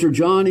and Mr.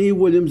 John E.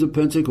 Williams of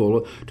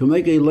Pensacola to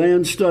make a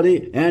land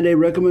study and a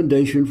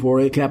recommendation for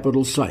a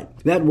capital site.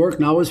 That work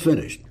now is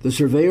finished. The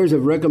surveyors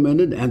have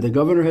recommended, and the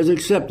governor has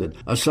accepted,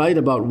 a site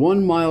about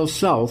 1 mile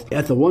south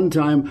at the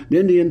one-time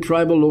Indian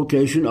tribal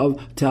location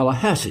of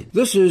Tallahassee.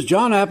 This is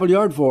John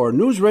Appleyard for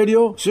News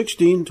Radio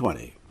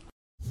 1620.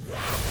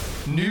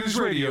 News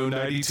Radio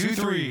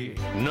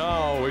 92.3.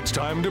 Now it's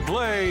time to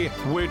play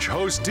Which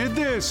Host Did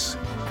This?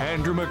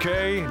 Andrew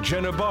McKay,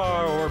 Jenna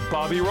Barr, or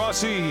Bobby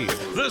Rossi?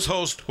 This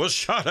host was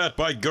shot at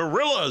by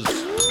gorillas.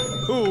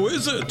 Who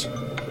is it?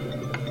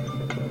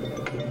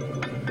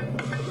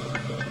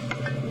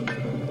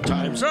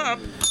 Time's up.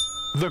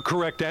 The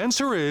correct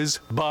answer is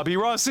Bobby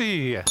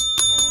Rossi.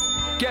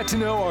 Get to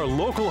know our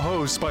local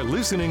hosts by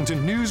listening to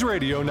News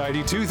Radio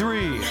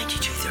 92.3.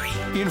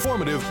 92.3.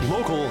 Informative,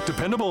 local,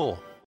 dependable.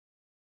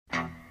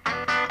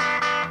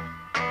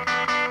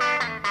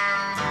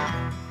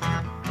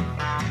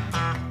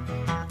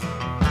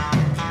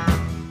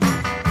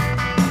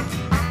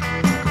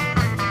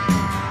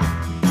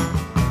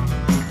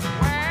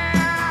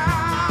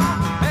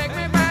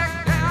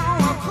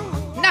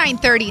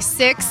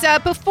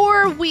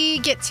 Before we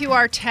get to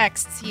our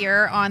texts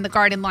here on the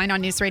Garden Line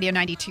on News Radio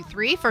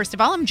 92.3, first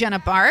of all, I'm Jenna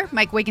Barr.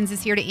 Mike Wiggins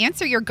is here to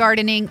answer your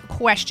gardening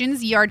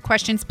questions, yard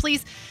questions.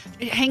 Please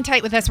hang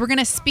tight with us. We're going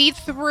to speed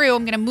through.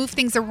 I'm going to move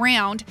things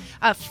around.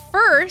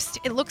 First,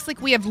 it looks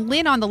like we have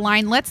Lynn on the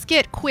line. Let's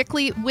get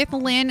quickly with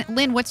Lynn.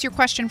 Lynn, what's your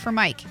question for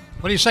Mike?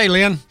 What do you say,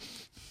 Lynn?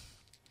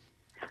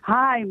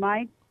 Hi,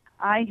 Mike.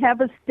 I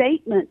have a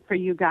statement for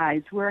you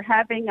guys. We're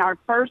having our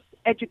first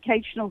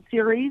educational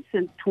series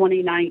since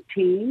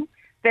 2019,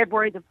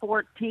 February the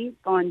 14th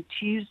on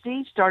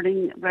Tuesday,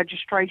 starting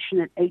registration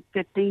at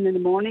 8:15 in the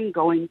morning,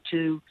 going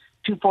to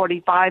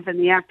 2:45 in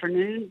the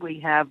afternoon.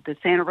 We have the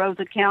Santa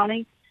Rosa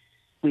County,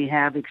 we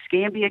have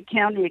Escambia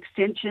County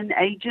Extension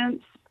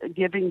agents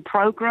giving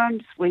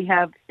programs.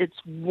 It's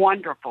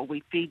wonderful. We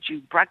feed you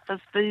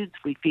breakfast foods,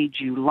 we feed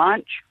you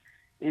lunch,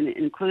 and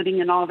including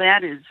in all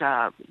that is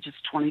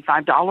just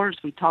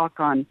 $25. We talk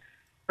on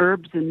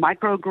herbs and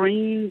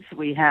microgreens.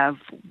 We have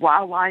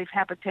wildlife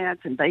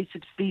habitats,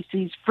 invasive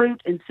species,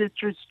 fruit and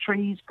citrus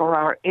trees for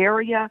our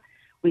area.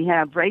 We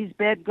have raised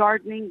bed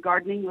gardening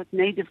with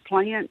native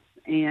plants,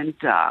 and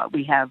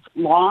we have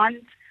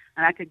lawns.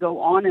 And I could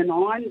go on and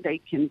on. They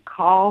can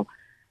call,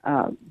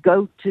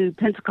 go to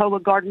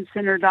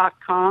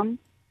PensacolaGardenCenter.com.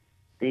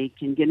 They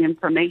can get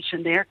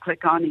information there,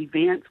 click on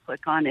events,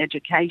 click on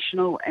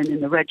educational, and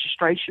then the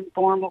registration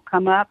form will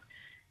come up.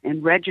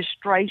 And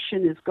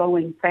registration is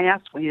going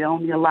fast. We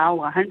only allow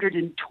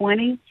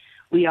 120.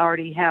 We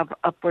already have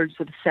upwards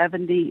of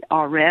 70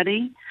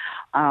 already.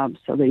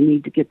 So they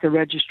need to get the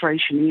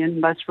registration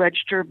in. Must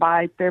register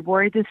by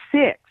February the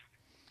 6th.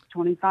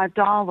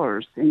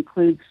 $25.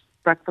 Includes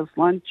breakfast,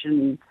 lunch,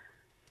 and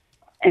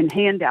and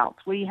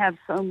handouts. We have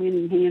so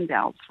many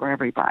handouts for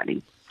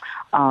everybody.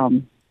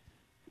 Now,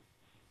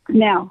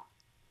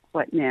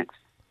 what next?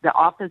 The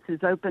office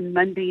is open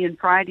Monday and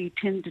Friday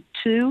 10 to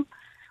 2,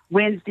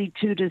 Wednesday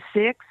 2 to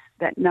 6.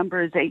 That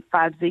number is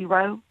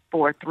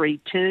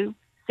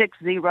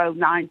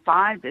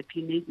 850-432-6095 if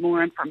you need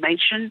more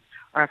information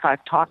or if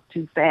I've talked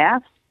too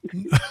fast.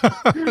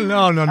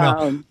 No,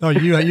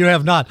 you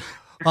have not.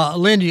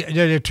 Lynn,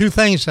 there are two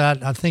things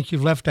that I think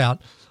you've left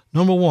out.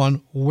 Number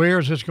one, where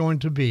is this going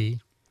to be?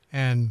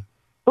 And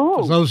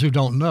for those who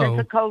don't know,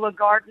 Pensacola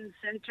Garden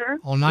Center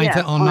on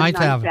 9th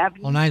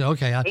Avenue. On 9th,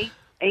 okay.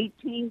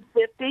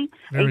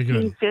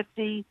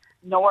 1850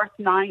 North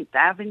 9th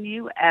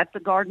Avenue at the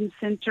Garden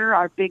Center,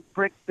 our big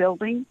brick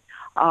building.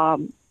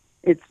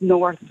 It's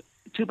 2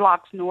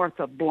 blocks north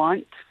of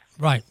Blunt.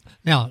 Right.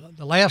 Now,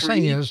 the last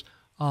thing is,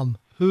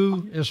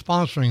 who is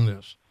sponsoring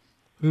this?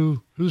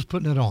 Who's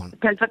putting it on?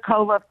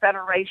 Pensacola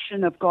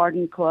Federation of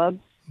Garden Clubs.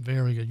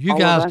 Very good. You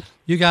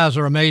guys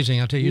are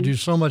amazing. I tell you, you do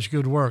so much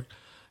good work,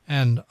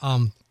 and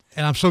I'm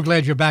so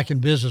glad you're back in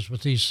business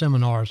with these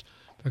seminars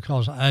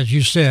because, as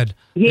you said,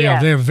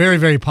 they're very,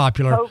 very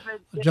popular.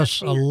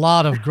 Just a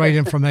lot of great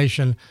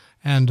information,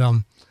 and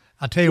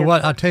I tell you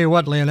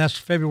what, Lynn, that's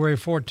February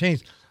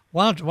 14th.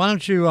 Why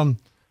don't you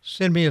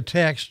send me a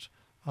text,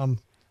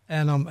 and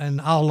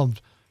I'll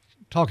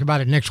talk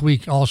about it next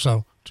week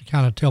also to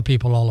kind of tell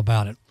people all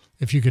about it.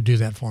 If you could do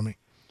that for me.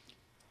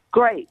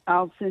 Great.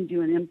 I'll send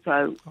you an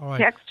info. All right.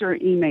 Text or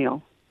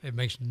email. It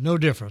makes no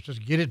difference.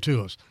 Just get it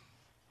to us.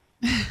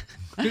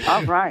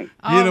 All right.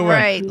 Either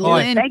way. All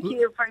right. Thank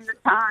you for your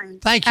time.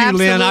 Thank you,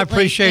 Lynn. I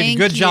appreciate it.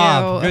 Good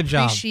job. Good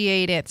job.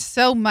 Appreciate it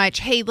so much.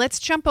 Hey, let's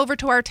jump over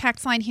to our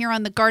text line here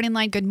on the Garden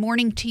Line. Good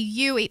morning to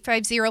you,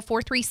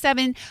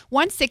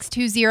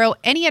 850-437-1620.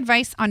 Any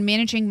advice on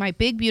managing my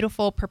big,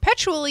 beautiful,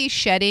 perpetually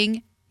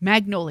shedding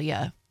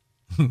magnolia?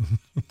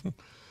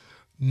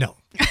 No.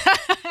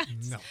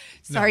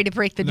 Sorry to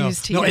break the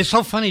news to you. No, it's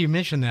so funny you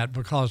mentioned that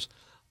because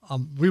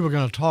we were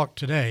going to talk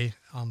today,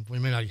 we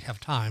may not have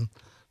time,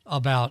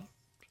 about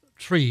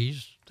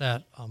trees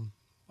that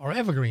are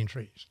evergreen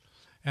trees.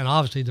 And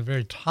obviously the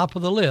very top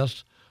of the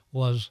list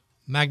was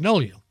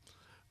magnolia,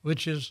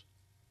 which is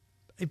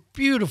a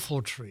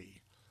beautiful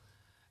tree.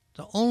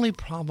 The only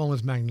problem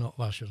with magnolia,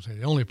 well, I shouldn't say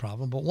the only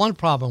problem, but one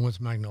problem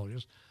with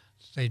magnolias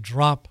is they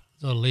drop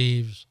the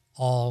leaves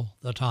all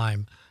the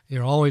time.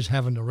 You're always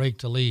having to rake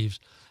the leaves.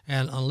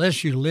 And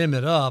unless you limb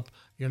it up,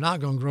 you're not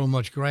going to grow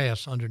much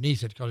grass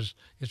underneath it because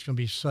it's going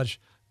to be such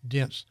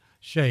dense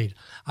shade.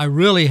 I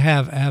really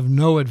have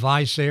no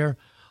advice there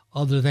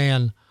other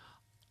than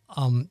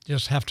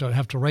just have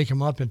to rake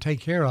them up and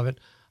take care of it.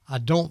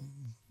 I'm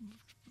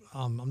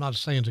not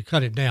saying to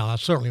cut it down. I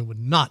certainly would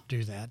not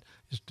do that.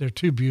 They're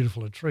too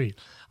beautiful a tree.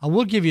 I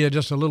will give you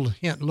just a little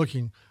hint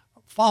looking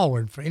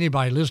forward for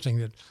anybody listening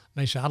that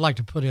may say, I'd like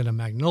to put in a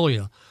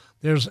magnolia.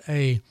 There's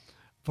a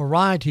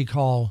variety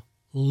called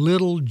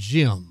Little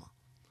Jim,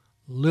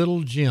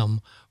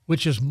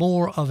 which is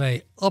more of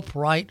a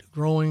upright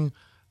growing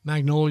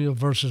magnolia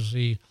versus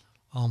the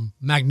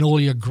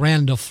Magnolia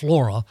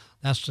grandiflora.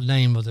 That's the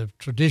name of the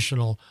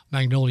traditional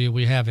magnolia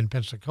we have in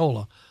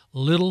Pensacola.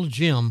 Little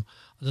Jim.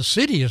 The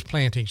city is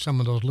planting some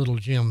of those Little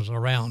Jims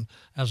around,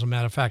 as a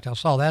matter of fact. I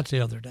saw that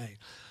the other day.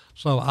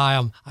 So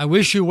I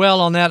wish you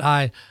well on that.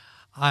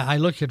 I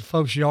look at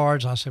folks'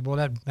 yards. I said, well,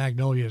 that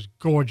magnolia is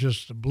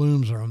gorgeous. The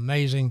blooms are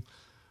amazing,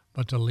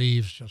 but the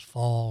leaves just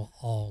fall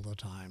all the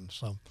time.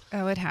 So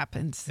it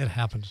happens. It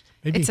happens.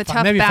 It's a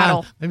tough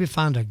battle. Maybe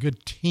find a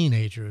good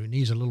teenager who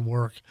needs a little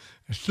work.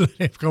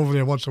 Go over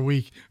there once a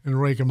week and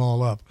rake them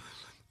all up.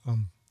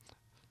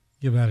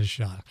 Give that a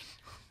shot.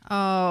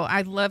 Oh,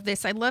 I love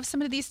this. I love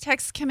some of these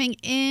texts coming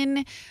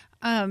in.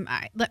 I'm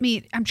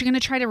going to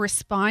try to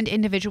respond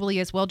individually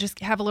as well. Just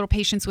have a little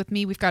patience with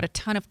me. We've got a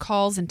ton of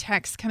calls and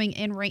texts coming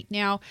in right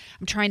now.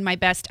 I'm trying my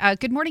best.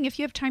 Good morning. If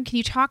you have time, can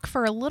you talk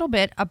for a little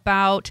bit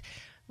about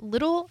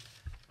Little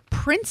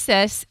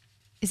Princess?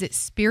 Is it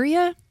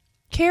Spirea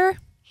care?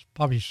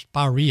 Probably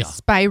Spirea.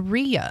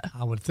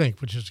 I would think,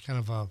 which is kind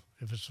of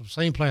if it's the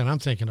same plant I'm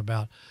thinking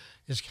about,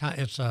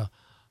 it's a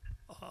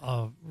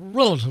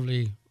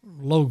relatively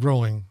low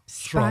growing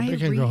shrub. It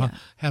can grow,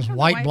 has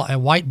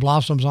white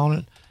blossoms on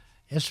it.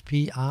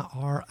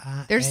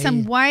 Spirea. There's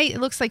some white.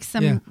 It looks like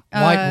some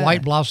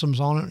white blossoms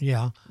on it.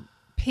 Yeah.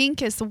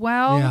 Pink as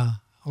well. Yeah.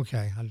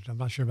 Okay. I'm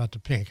not sure about the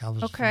pink. I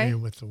was familiar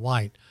with the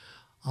white.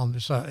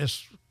 It's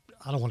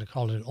I don't want to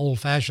call it an old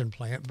fashioned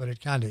plant, but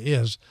it kind of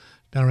is.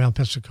 Been around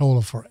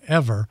Pensacola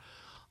forever.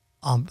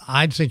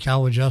 I think I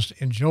would just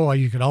enjoy.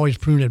 You could always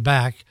prune it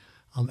back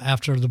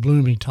after the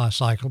blooming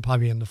cycle,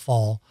 probably in the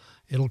fall.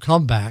 It'll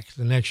come back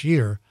the next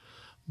year,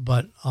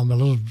 but a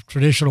little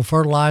traditional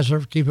fertilizer,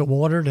 keep it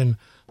watered, and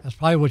that's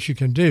probably what you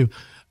can do.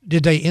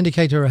 Did they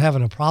indicate they were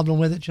having a problem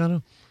with it,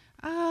 Jenna?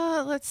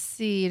 Let's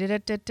see.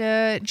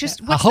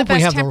 Just what's the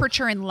best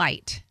temperature and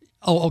light?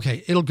 Oh,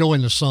 okay. It'll go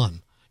in the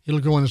sun.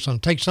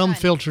 Take some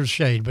filtered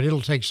shade, but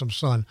it'll take some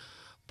sun.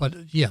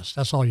 But yes,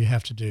 that's all you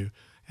have to do.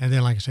 and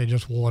then, like I say,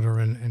 just water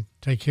and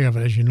take care of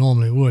it as you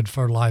normally would,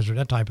 fertilizer,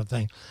 that type of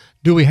thing.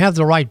 Do we have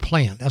the right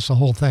plant? That's the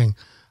whole thing.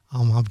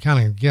 I'm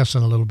kind of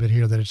guessing a little bit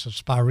here that it's a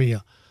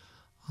spirea.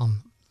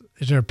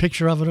 Is there a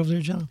picture of it over there,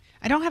 John?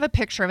 I don't have a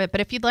picture of it, but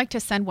if you'd like to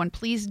send one,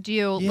 please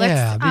do.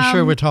 Yeah, be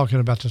sure we're talking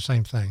about the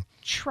same thing.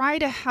 Try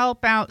to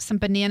help out some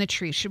banana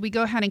trees. Should we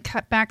go ahead and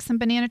cut back some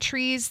banana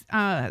trees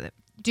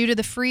due to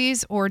the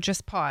freeze, or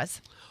just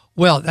pause?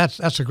 Well,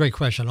 that's a great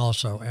question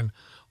also. And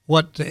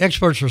what the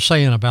experts are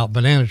saying about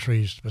banana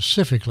trees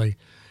specifically,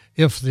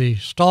 if the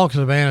stalk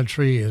of the banana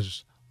tree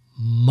is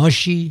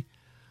mushy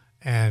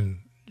and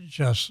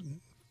just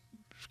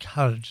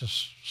kind of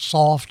just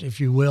soft, if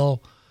you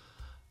will,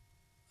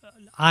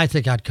 I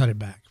think I'd cut it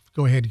back.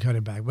 Go ahead and cut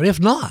it back. But if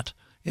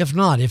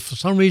for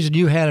some reason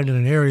you had it in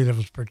an area that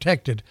was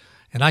protected,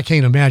 and I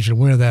can't imagine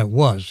where that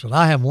was, so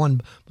I have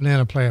one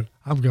banana plant,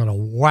 I'm going to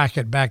whack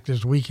it back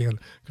this weekend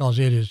because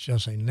it is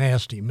just a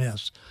nasty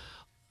mess.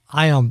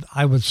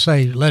 I would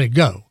say let it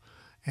go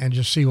and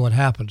just see what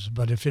happens.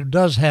 But if it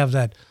does have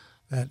that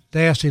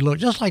nasty look,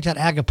 just like that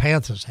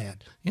agapanthus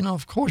had,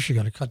 of course you're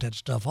going to cut that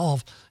stuff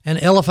off.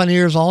 And elephant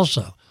ears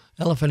also.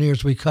 Elephant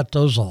ears, we cut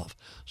those off.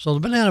 So the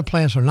banana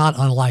plants are not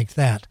unlike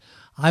that.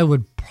 I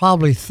would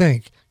probably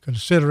think,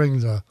 considering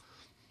the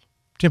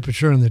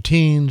temperature in the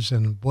teens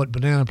and what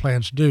banana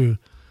plants do,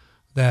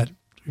 that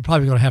you're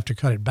probably going to have to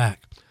cut it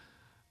back.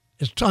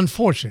 It's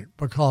unfortunate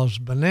because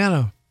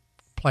banana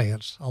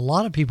plants, a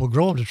lot of people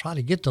grow them to try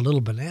to get the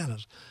little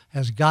bananas,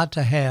 has got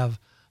to have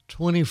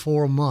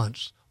 24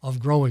 months of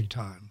growing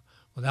time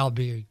without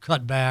being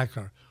cut back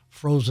or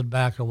frozen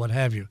back or what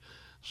have you.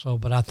 So,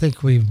 but I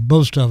think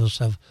most of us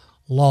have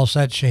lost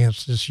that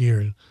chance this year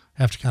and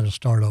have to kind of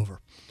start over.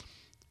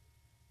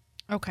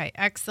 Okay,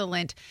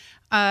 excellent.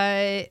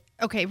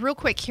 Okay, real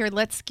quick here.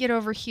 Let's get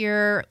over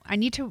here. I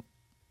need to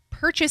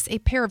purchase a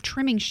pair of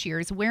trimming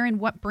shears. Where and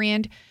what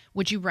brand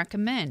would you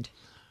recommend?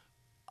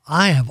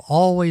 I have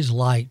always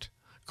liked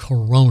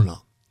Corona.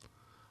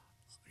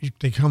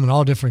 They come in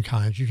all different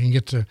kinds. You can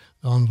get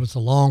with the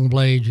long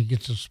blade. You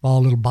get the small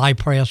little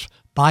bypass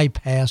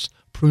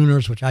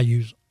pruners, which I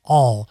use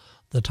all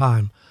the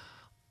time.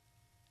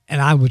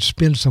 And I would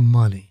spend some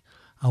money.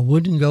 I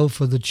wouldn't go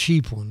for the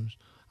cheap ones.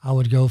 I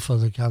would go for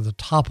the kind of the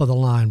top of the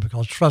line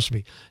because, trust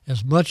me,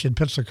 as much in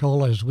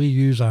Pensacola as we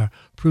use our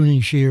pruning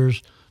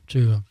shears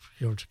to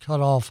cut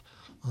off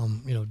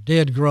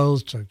dead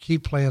growth, to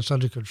keep plants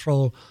under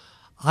control,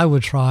 I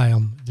would try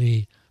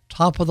the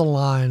top of the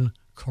line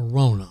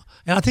Corona.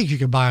 And I think you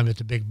can buy them at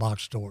the big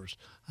box stores.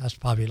 That's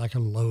probably like a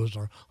Lowe's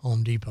or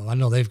Home Depot. I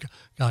know they've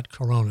got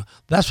Corona.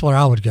 That's where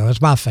I would go.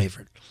 It's my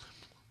favorite.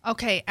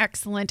 Okay,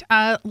 excellent.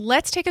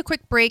 Let's take a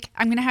quick break.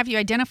 I'm going to have you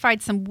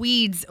identified some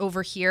weeds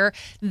over here.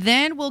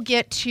 Then we'll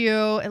get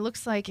to, it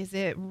looks like, is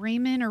it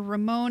Raymond or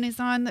Ramon is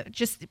on?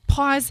 Just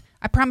pause.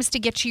 I promise to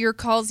get to your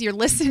calls. You're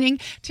listening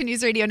to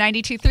News Radio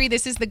 92.3.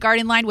 This is The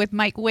Garden Line with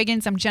Mike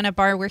Wiggins. I'm Jenna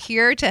Barr. We're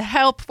here to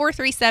help.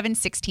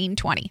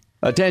 437-1620.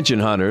 Attention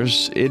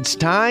hunters, it's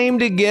time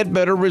to get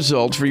better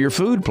results for your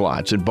food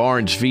plots, and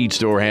Barnes Feed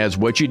Store has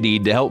what you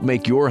need to help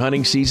make your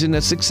hunting season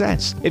a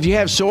success. If you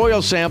have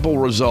soil sample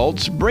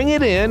results, bring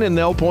it in and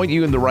they'll point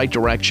you in the right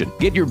direction.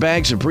 Get your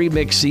bags of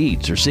pre-mixed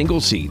seeds or single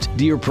seeds,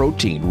 deer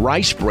protein,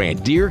 rice bran,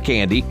 deer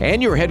candy,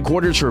 and your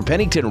headquarters for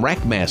Pennington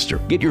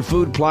Rackmaster. Get your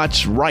food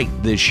plots right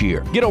this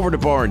year. Get over to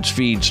Barnes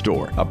Feed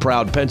Store, a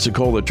proud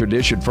Pensacola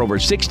tradition for over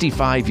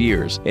 65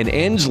 years, in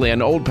Ensley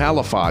on Old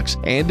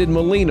Palafox and in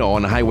Molino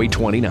on Highway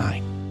 29.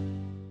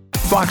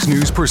 Fox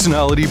News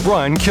personality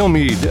Brian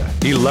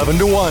Kilmeade, 11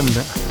 to 1.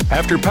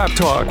 After Pep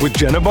Talk with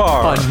Jenna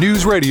Barr on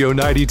News Radio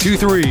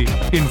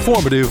 92.3.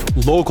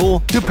 Informative, local,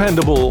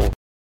 dependable.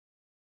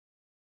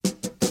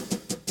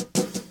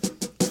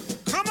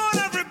 Come on,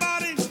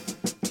 everybody.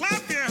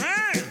 Clap your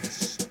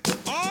hands.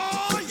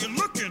 Oh, you're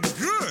looking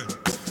good.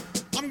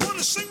 I'm going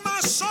to sing my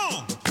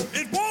song.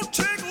 It won't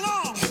take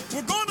long.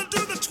 We're going to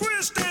do the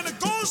twist, and it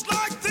goes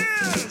like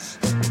this.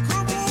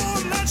 Come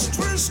on, let's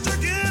twist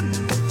again.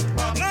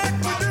 Like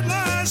we did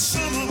last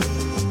summer.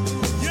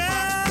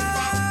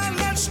 Yeah,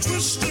 let's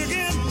twist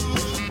again.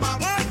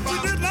 Like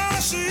we did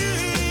last year.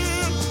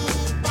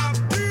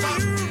 Do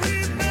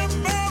you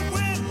remember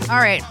when? All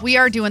right, we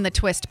are doing the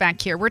twist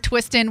back here. We're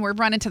twisting. We're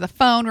running to the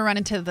phone. We're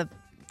running to the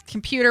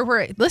computer.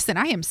 Listen,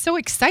 I am so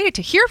excited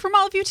to hear from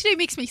all of you today. It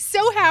makes me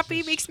so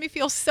happy. Makes me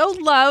feel so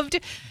loved.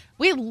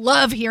 We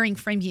love hearing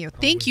from you.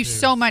 Thank you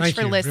so much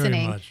for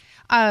listening.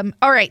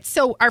 All right,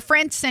 so our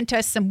friend sent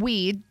us some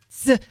weeds.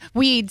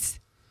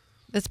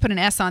 Let's put an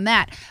S on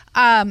that.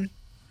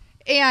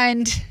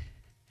 And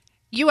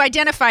you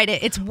identified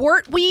it. It's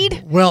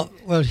wortweed. Well,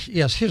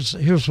 yes.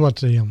 Here's what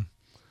the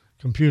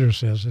computer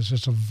says.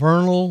 It's a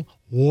vernal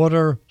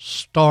water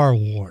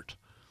starwort.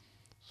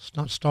 It's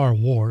not Star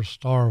Wars.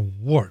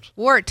 Starwort.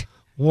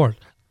 Wort.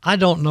 I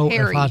don't know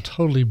if I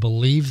totally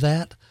believe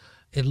that.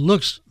 It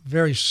looks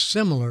very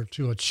similar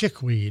to a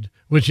chickweed,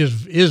 which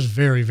is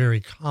very, very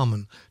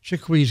common.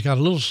 Chickweed's got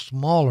a little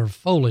smaller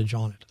foliage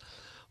on it,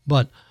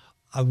 but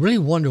I really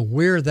wonder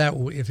where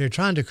if they're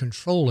trying to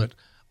control it,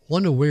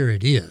 wonder where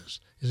it is.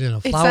 Is it in a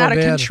It's flower out of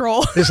bed?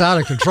 control. It's out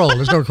of control.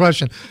 There's no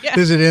question. Yeah.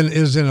 Is it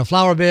in a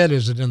flower bed?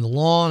 Is it in the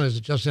lawn? Is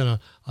it just in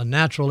a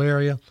natural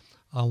area?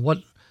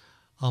 And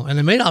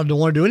they may not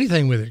want to do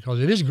anything with it because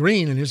it is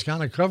green and it's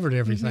kind of covered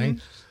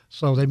everything.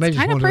 So they may just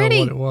kinda want to know pretty.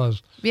 what it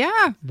was.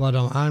 Yeah. But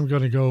I'm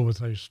going to go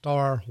with a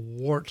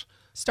starwort.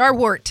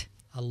 Starwort.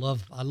 I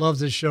love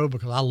this show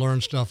because I learn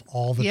stuff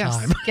all the Yes.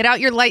 time. Get out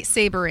your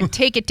lightsaber and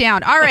take it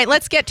down. All right,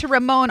 let's get to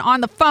Ramon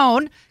on the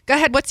phone. Go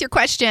ahead. What's your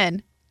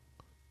question?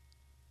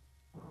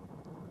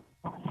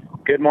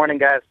 Good morning,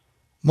 guys.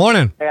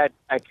 Morning. Hey,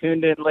 I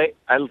tuned in late.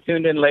 I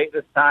tuned in late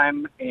this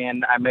time,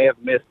 and I may have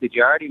missed. Did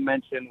you already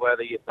mention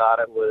whether you thought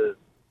it was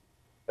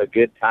a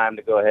good time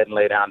to go ahead and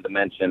lay down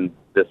Dimension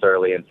this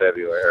early in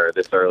February, or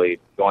this early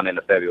going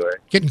into February?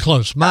 Getting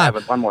close. I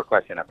have one more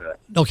question after that.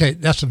 Okay,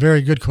 that's a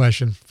very good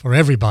question for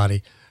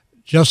everybody.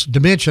 Just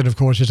Dimension, of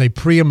course, is a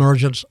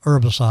pre-emergence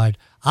herbicide.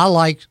 I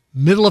like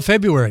middle of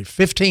February,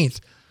 15th.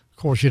 Of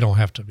course, you don't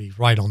have to be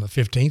right on the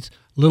 15th.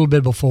 A little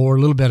bit before, a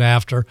little bit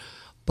after.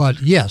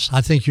 But yes,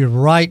 I think you're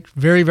right,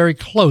 very, very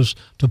close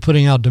to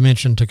putting out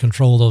Dimension to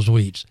control those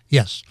weeds.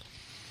 Yes.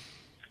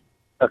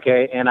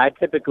 Okay, and I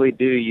typically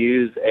do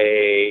use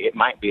it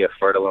might be a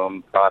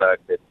Fertilome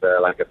product. It's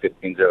like a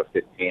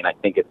 15015. I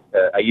think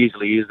I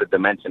usually use the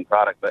Dimension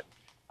product, but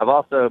I've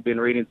also been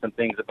reading some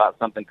things about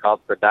something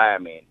called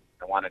prodiamine.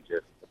 I wanted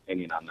your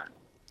opinion on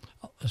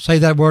that. Say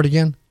that word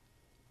again.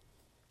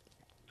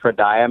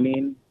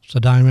 Prodiamine.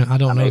 Sodiamine. I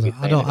don't know that.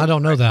 I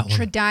don't know that one.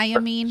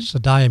 Trodiamine.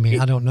 Sodiamine.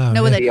 I don't know.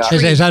 No, that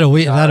Is that a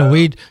weed? Is that a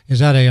weed? Is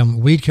that a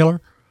weed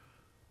killer?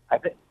 I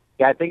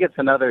think it's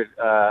another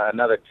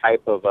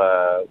type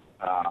of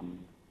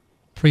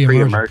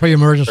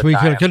pre-emergence weed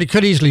killer.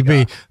 Could easily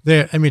be.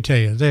 Let me tell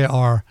you, there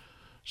are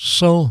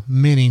so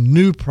many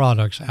new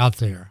products out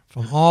there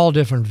from all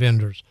different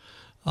vendors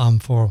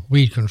for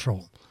weed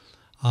control.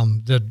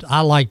 That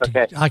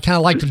I kind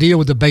of like to deal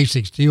with the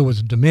basics, deal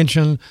with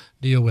Dimension,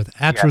 deal with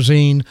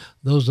atrazine.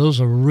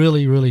 Those are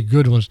really, really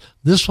good ones.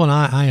 This one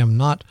I am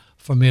not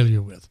familiar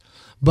with,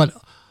 but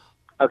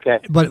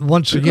But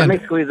once again, let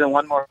me squeeze in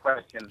one more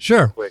question.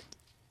 Sure. Quick.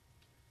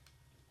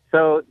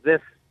 So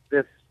this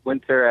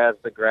winter, as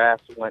the grass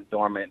went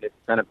dormant, it's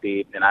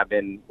centipede, and I've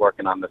been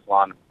working on this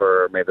lawn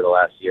for maybe the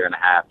last year and a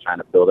half, trying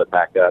to build it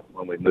back up.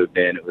 When we moved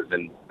in, it was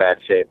in bad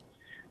shape.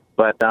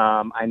 But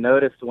I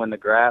noticed when the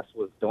grass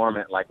was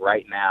dormant, like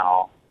right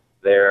now,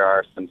 there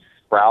are some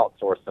sprouts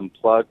or some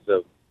plugs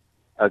of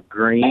a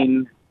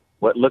green,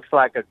 what looks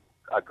like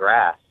a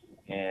grass.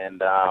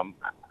 And I'm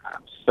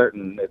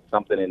certain it's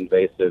something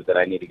invasive that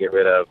I need to get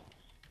rid of.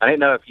 I didn't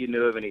know if you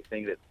knew of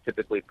anything that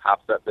typically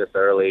pops up this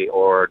early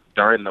or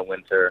during the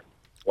winter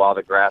while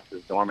the grass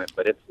is dormant.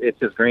 But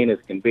it's as green as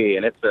can be,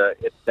 and it's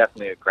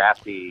definitely a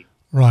grassy,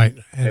 right?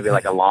 Maybe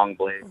like a long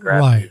blade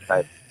grassy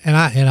type. And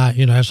I,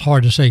 it's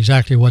hard to say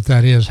exactly what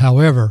that is.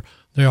 However,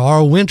 there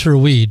are winter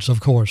weeds,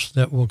 of course,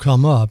 that will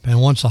come up, and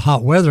once the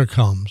hot weather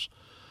comes,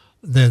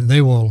 then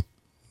they will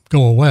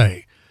go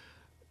away.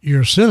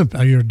 Your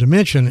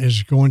Dimension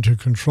is going to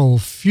control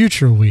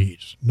future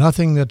weeds,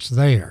 nothing that's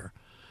there.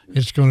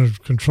 It's going to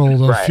control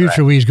those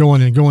future weeds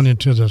going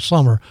into the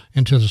summer,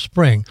 into the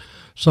spring.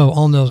 So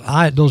on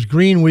those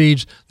green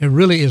weeds, there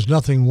really is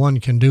nothing one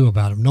can do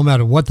about them, no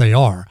matter what they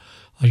are.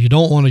 You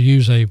don't want to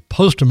use a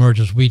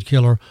post-emergence weed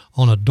killer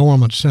on a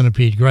dormant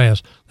centipede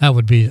grass. That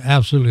would be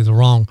absolutely the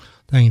wrong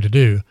thing to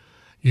do.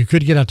 You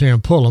could get out there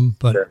and pull them,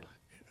 but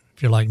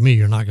if you're like me,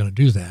 you're not going to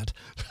do that.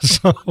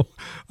 So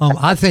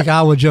I think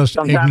I would just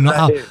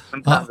ignore.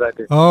 Sometimes I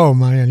do. Oh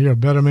man, you're a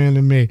better man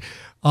than me.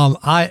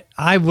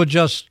 I would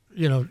just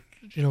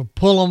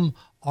pull them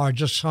or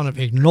just kind of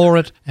ignore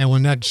it. And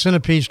when that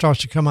centipede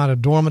starts to come out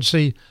of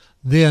dormancy,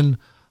 then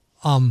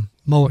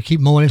mow it. Keep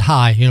mowing it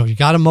high. You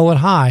got to mow it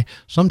high.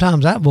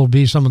 Sometimes that will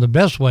be some of the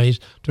best ways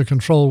to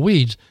control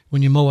weeds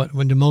when you mow it.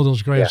 When you mow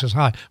those grasses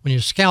high, when you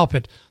scalp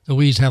it, the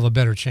weeds have a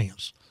better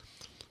chance.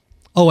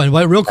 Oh, and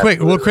real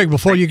quick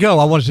before you go,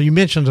 I want to say you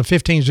mentioned the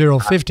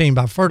 15015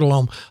 by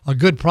Fertilome, a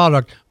good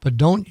product, but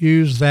don't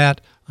use that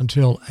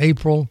until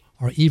April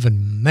or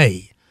even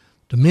May.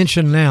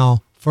 Dimension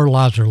now,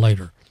 fertilizer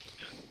later.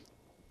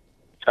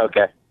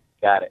 Okay,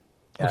 got it.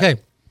 Okay.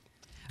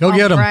 Go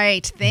get them. All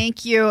right.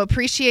 Thank you.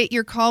 Appreciate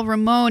your call,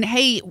 Ramon.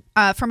 Hey,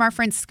 from our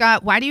friend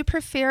Scott, why do you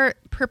prefer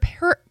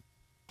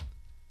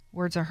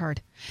words are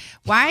hard.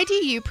 Why do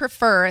you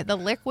prefer the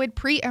liquid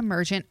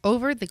pre-emergent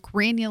over the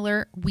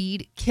granular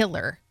weed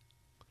killer?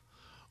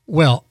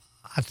 Well,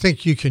 I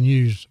think you can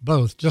use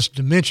both. Just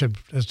Dimension,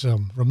 as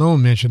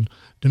Ramon mentioned,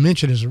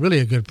 Dimension is really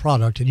a good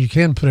product, and you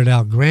can put it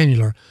out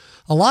granular.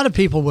 A lot of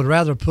people would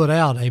rather put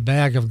out a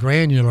bag of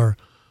granular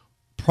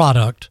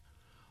product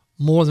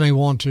more than they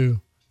want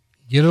to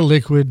get a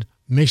liquid,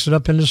 mix it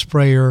up in the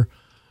sprayer,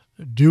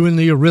 doing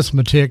the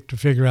arithmetic to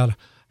figure out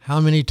how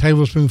many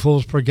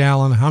tablespoonfuls per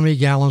gallon, how many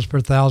gallons per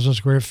 1,000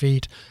 square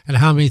feet, and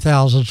how many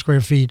 1,000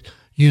 square feet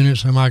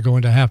units am I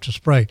going to have to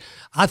spray.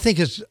 I think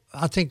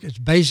it's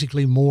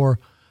basically more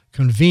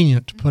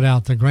convenient to put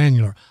out the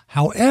granular.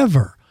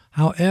 However,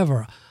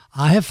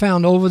 I have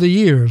found over the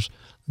years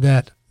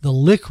that the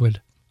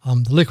liquid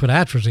the liquid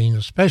atrazine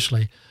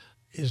especially,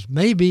 is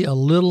maybe a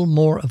little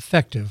more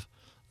effective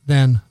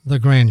than the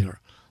granular.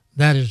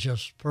 That is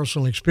just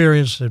personal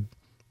experience.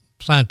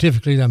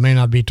 Scientifically, that may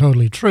not be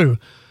totally true,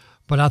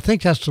 but I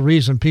think that's the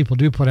reason people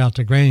do put out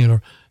the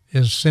granular,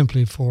 is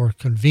simply for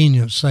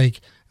convenience sake,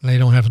 and they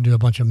don't have to do a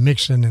bunch of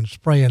mixing and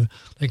spraying.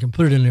 They can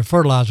put it in their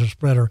fertilizer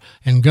spreader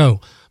and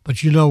go.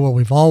 But you know what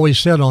we've always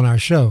said on our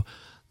show,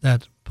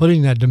 that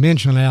putting that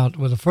dimension out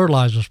with a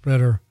fertilizer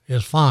spreader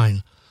is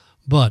fine,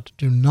 but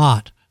do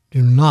not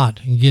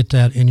get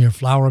that in your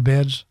flower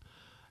beds.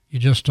 You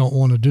just don't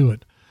want to do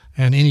it.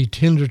 And any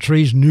tender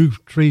trees, new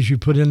trees you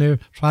put in there,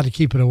 try to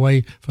keep it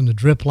away from the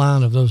drip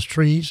line of those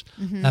trees.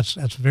 Mhm.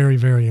 That's very,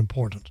 very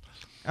important.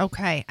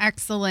 Okay,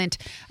 excellent.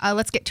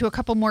 Let's get to a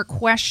couple more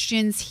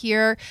questions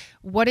here.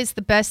 What is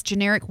the best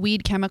generic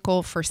weed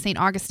chemical for St.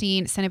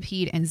 Augustine,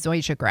 centipede, and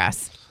zoysia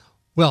grass?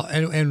 Well,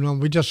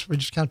 and we just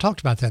kind of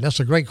talked about that. That's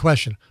a great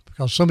question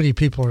because so many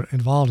people are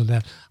involved in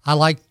that. I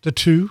like the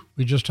two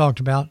we just talked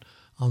about,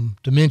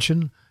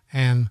 Dimension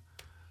and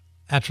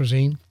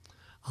atrazine.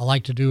 I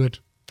like to do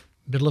it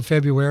middle of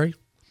February.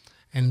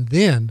 And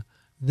then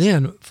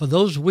for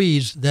those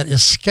weeds that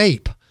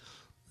escape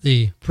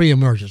the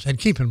pre-emergence, and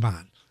keep in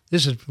mind,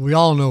 we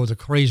all know the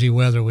crazy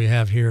weather we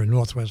have here in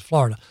Northwest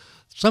Florida.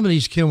 Some of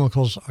these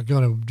chemicals are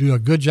going to do a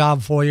good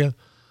job for you.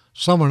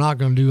 Some are not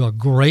going to do a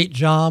great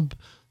job.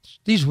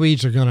 These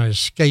weeds are going to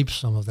escape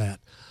some of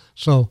that.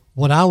 So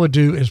what I would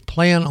do is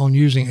plan on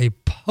using a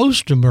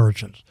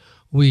post-emergence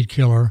weed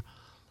killer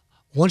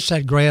once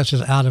that grass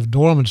is out of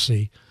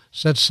dormancy,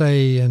 let's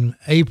say in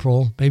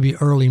April, maybe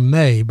early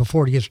May,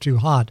 before it gets too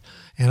hot.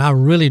 And I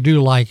really do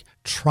like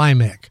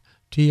Trimec,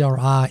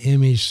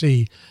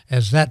 Trimec,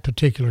 as that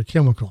particular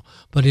chemical.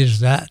 But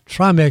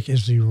Trimec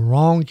is the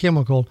wrong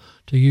chemical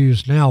to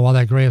use now while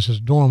that grass is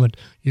dormant.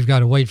 You've got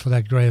to wait for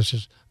that grass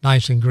is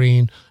nice and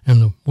green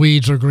and the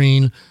weeds are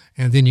green,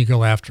 and then you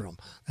go after them.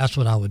 That's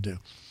what I would do.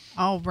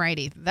 All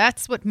righty.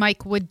 That's what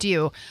Mike would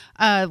do.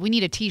 We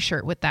need a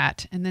T-shirt with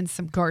that and then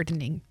some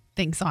gardening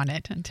things on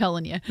it. I'm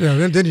telling you.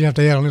 Yeah, then you have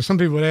to add on there. Some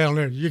people would add on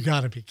there, you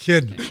got to be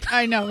kidding.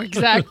 I know,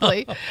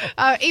 exactly.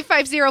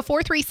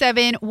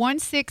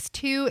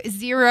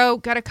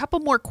 850-437-1620. Got a couple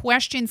more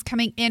questions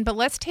coming in, but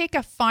let's take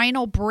a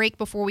final break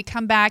before we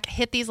come back.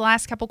 Hit these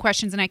last couple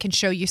questions, and I can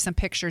show you some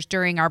pictures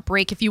during our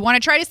break. If you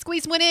want to try to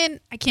squeeze one in,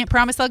 I can't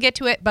promise I'll get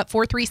to it, but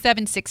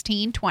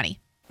 437-1620.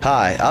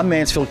 Hi, I'm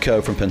Mansfield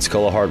Coe from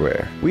Pensacola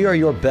Hardware. We are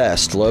your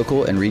best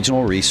local and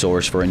regional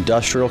resource for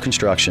industrial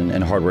construction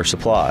and hardware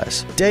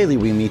supplies. Daily,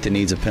 we meet the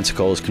needs of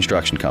Pensacola's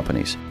construction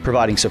companies,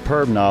 providing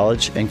superb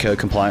knowledge and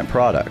code-compliant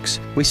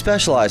products. We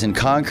specialize in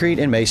concrete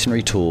and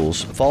masonry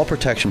tools, fall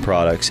protection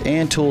products,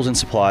 and tools and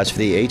supplies for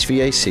the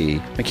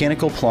HVAC,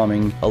 mechanical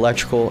plumbing,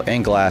 electrical,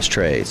 and glass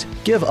trades.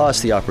 Give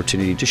us the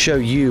opportunity to show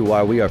you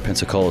why we are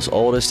Pensacola's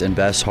oldest and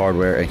best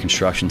hardware and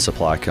construction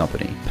supply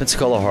company.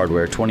 Pensacola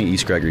Hardware, 20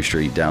 East Gregory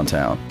Street,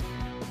 downtown.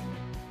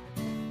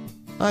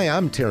 Hi,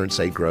 I'm Terrence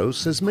A.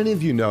 Gross. As many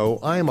of you know,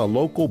 I am a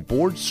local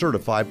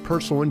board-certified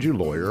personal injury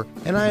lawyer,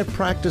 and I have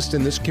practiced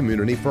in this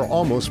community for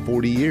almost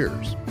 40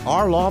 years.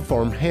 Our law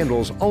firm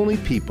handles only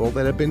people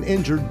that have been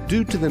injured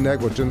due to the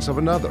negligence of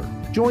another.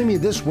 Join me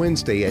this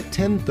Wednesday at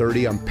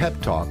 10:30 on Pep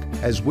Talk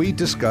as we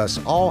discuss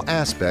all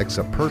aspects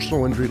of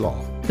personal injury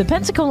law. The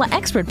Pensacola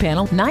Expert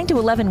Panel, 9 to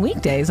 11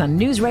 weekdays on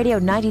News Radio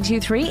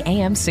 92.3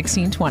 AM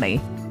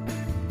 1620.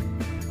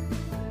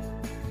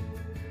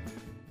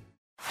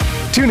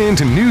 Tune in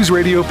to News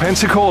Radio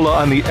Pensacola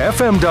on the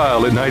FM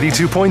dial at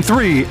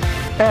 92.3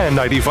 and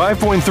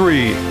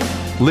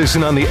 95.3.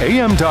 Listen on the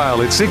AM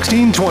dial at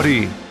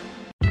 1620.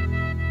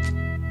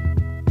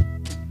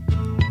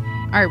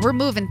 All right, we're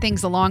moving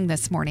things along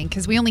this morning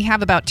because we only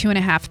have about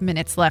 2.5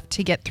 minutes left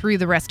to get through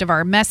the rest of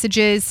our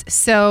messages.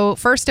 So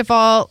first of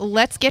all,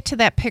 let's get to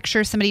that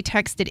picture somebody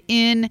texted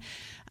in.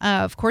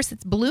 Of course,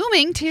 it's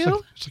blooming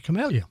too. It's a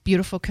camellia.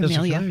 Beautiful camellia.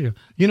 It's a camellia.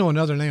 You know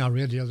another name I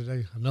read the other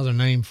day, another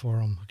name for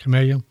a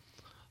camellia?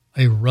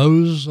 A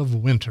rose of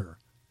winter.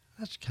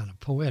 That's kind of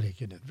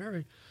poetic, isn't it?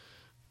 Very,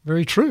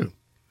 very true.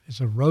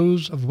 It's a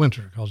rose of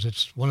winter because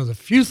it's one of the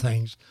few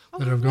things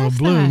that are going to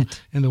bloom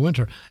in the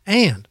winter.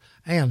 And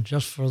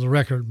just for the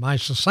record, my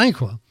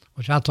Sasanqua,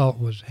 which I thought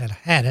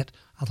had it,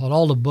 I thought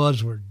all the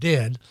buds were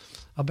dead.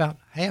 About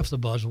half the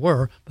buds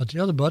were, but the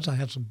other buds, I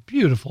had some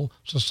beautiful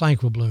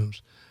Sasanqua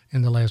blooms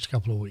in the last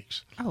couple of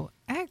weeks. Oh,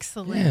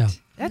 excellent. Yeah.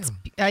 That's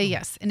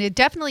yes, and it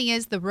definitely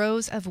is the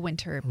rose of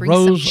winter. It brings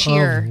Rose some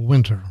cheer of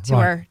winter, to right.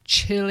 our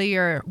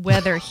chillier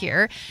weather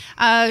here.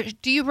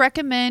 Do you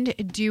recommend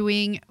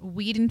doing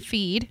weed and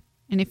feed?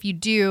 And if you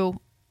do,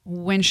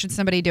 when should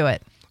somebody do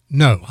it?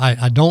 No,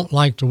 I don't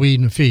like the weed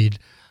and feed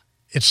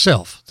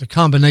itself, the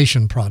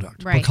combination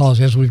product, Right.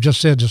 because as we've just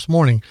said this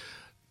morning,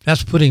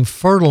 that's putting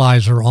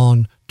fertilizer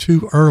on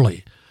too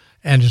early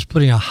and just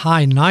putting a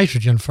high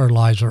nitrogen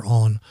fertilizer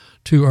on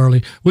too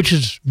early, which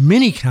is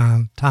many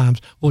times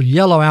will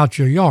yellow out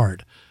your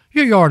yard.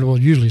 Your yard will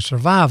usually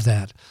survive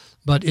that,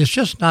 but it's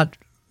just not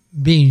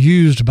being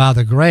used by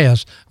the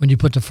grass when you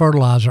put the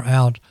fertilizer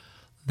out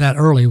that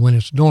early when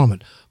it's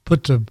dormant.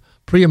 Put the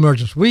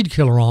pre-emergence weed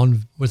killer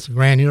on with the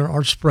granular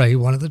or spray,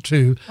 one of the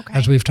two,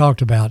 as we've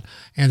talked about,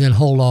 and then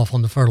hold off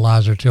on the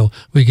fertilizer till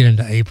we get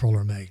into April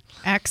or May.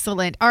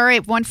 Excellent. All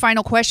right, one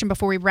final question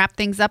before we wrap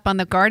things up on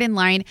the garden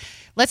line.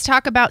 Let's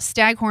talk about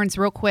staghorns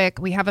real quick.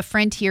 We have a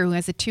friend here who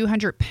has a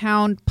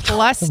 200-pound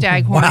plus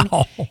staghorn.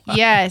 Wow.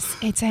 Yes,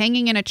 it's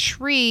hanging in a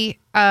tree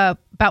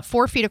about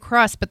 4 feet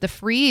across, but the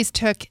freeze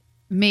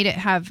made it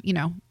have,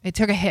 it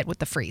took a hit with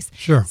the freeze.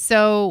 Sure.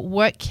 So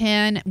what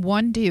can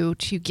one do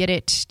to get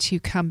it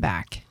to come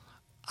back?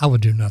 I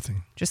would do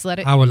nothing. Just let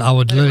it. I would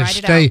let it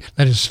stay. out.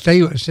 Let it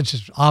stay since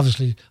it's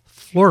obviously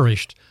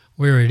flourished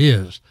where it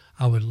is.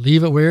 I would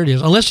leave it where it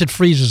is, unless it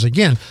freezes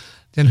again.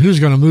 Then who's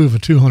going to move a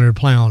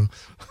 200-pound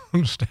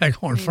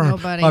staghorn fern?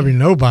 Nobody. Probably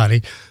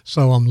nobody.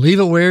 So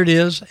leave it where it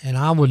is, and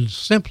I would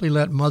simply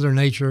let Mother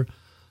Nature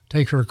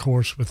take her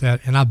course with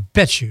that. And I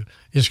bet you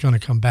it's going to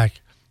come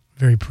back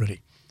very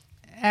pretty.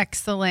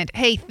 Excellent.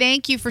 Hey,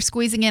 thank you for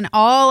squeezing in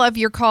all of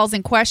your calls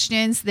and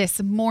questions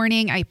this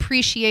morning. I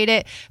appreciate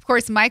it. Of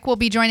course, Mike will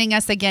be joining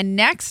us again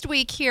next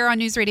week here on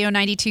News Radio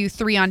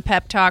 92.3 on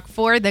Pep Talk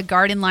for the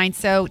Garden Line.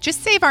 So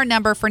just save our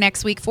number for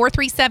next week,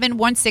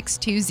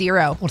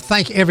 437-1620. Well,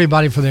 thank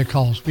everybody for their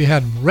calls. We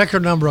had a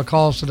record number of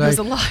calls today. There's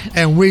a lot.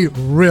 And we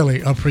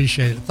really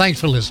appreciate it. Thanks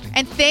for listening.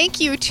 And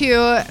thank you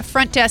to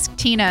Front Desk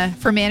Tina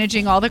for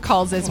managing all the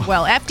calls as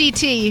well.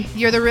 FDT,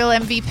 you're the real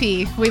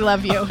MVP. We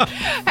love you.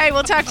 Hey,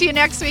 we'll talk to you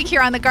next week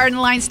here on the Garden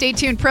Line. Stay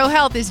tuned. Pro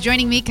Health is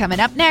joining me coming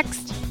up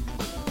next.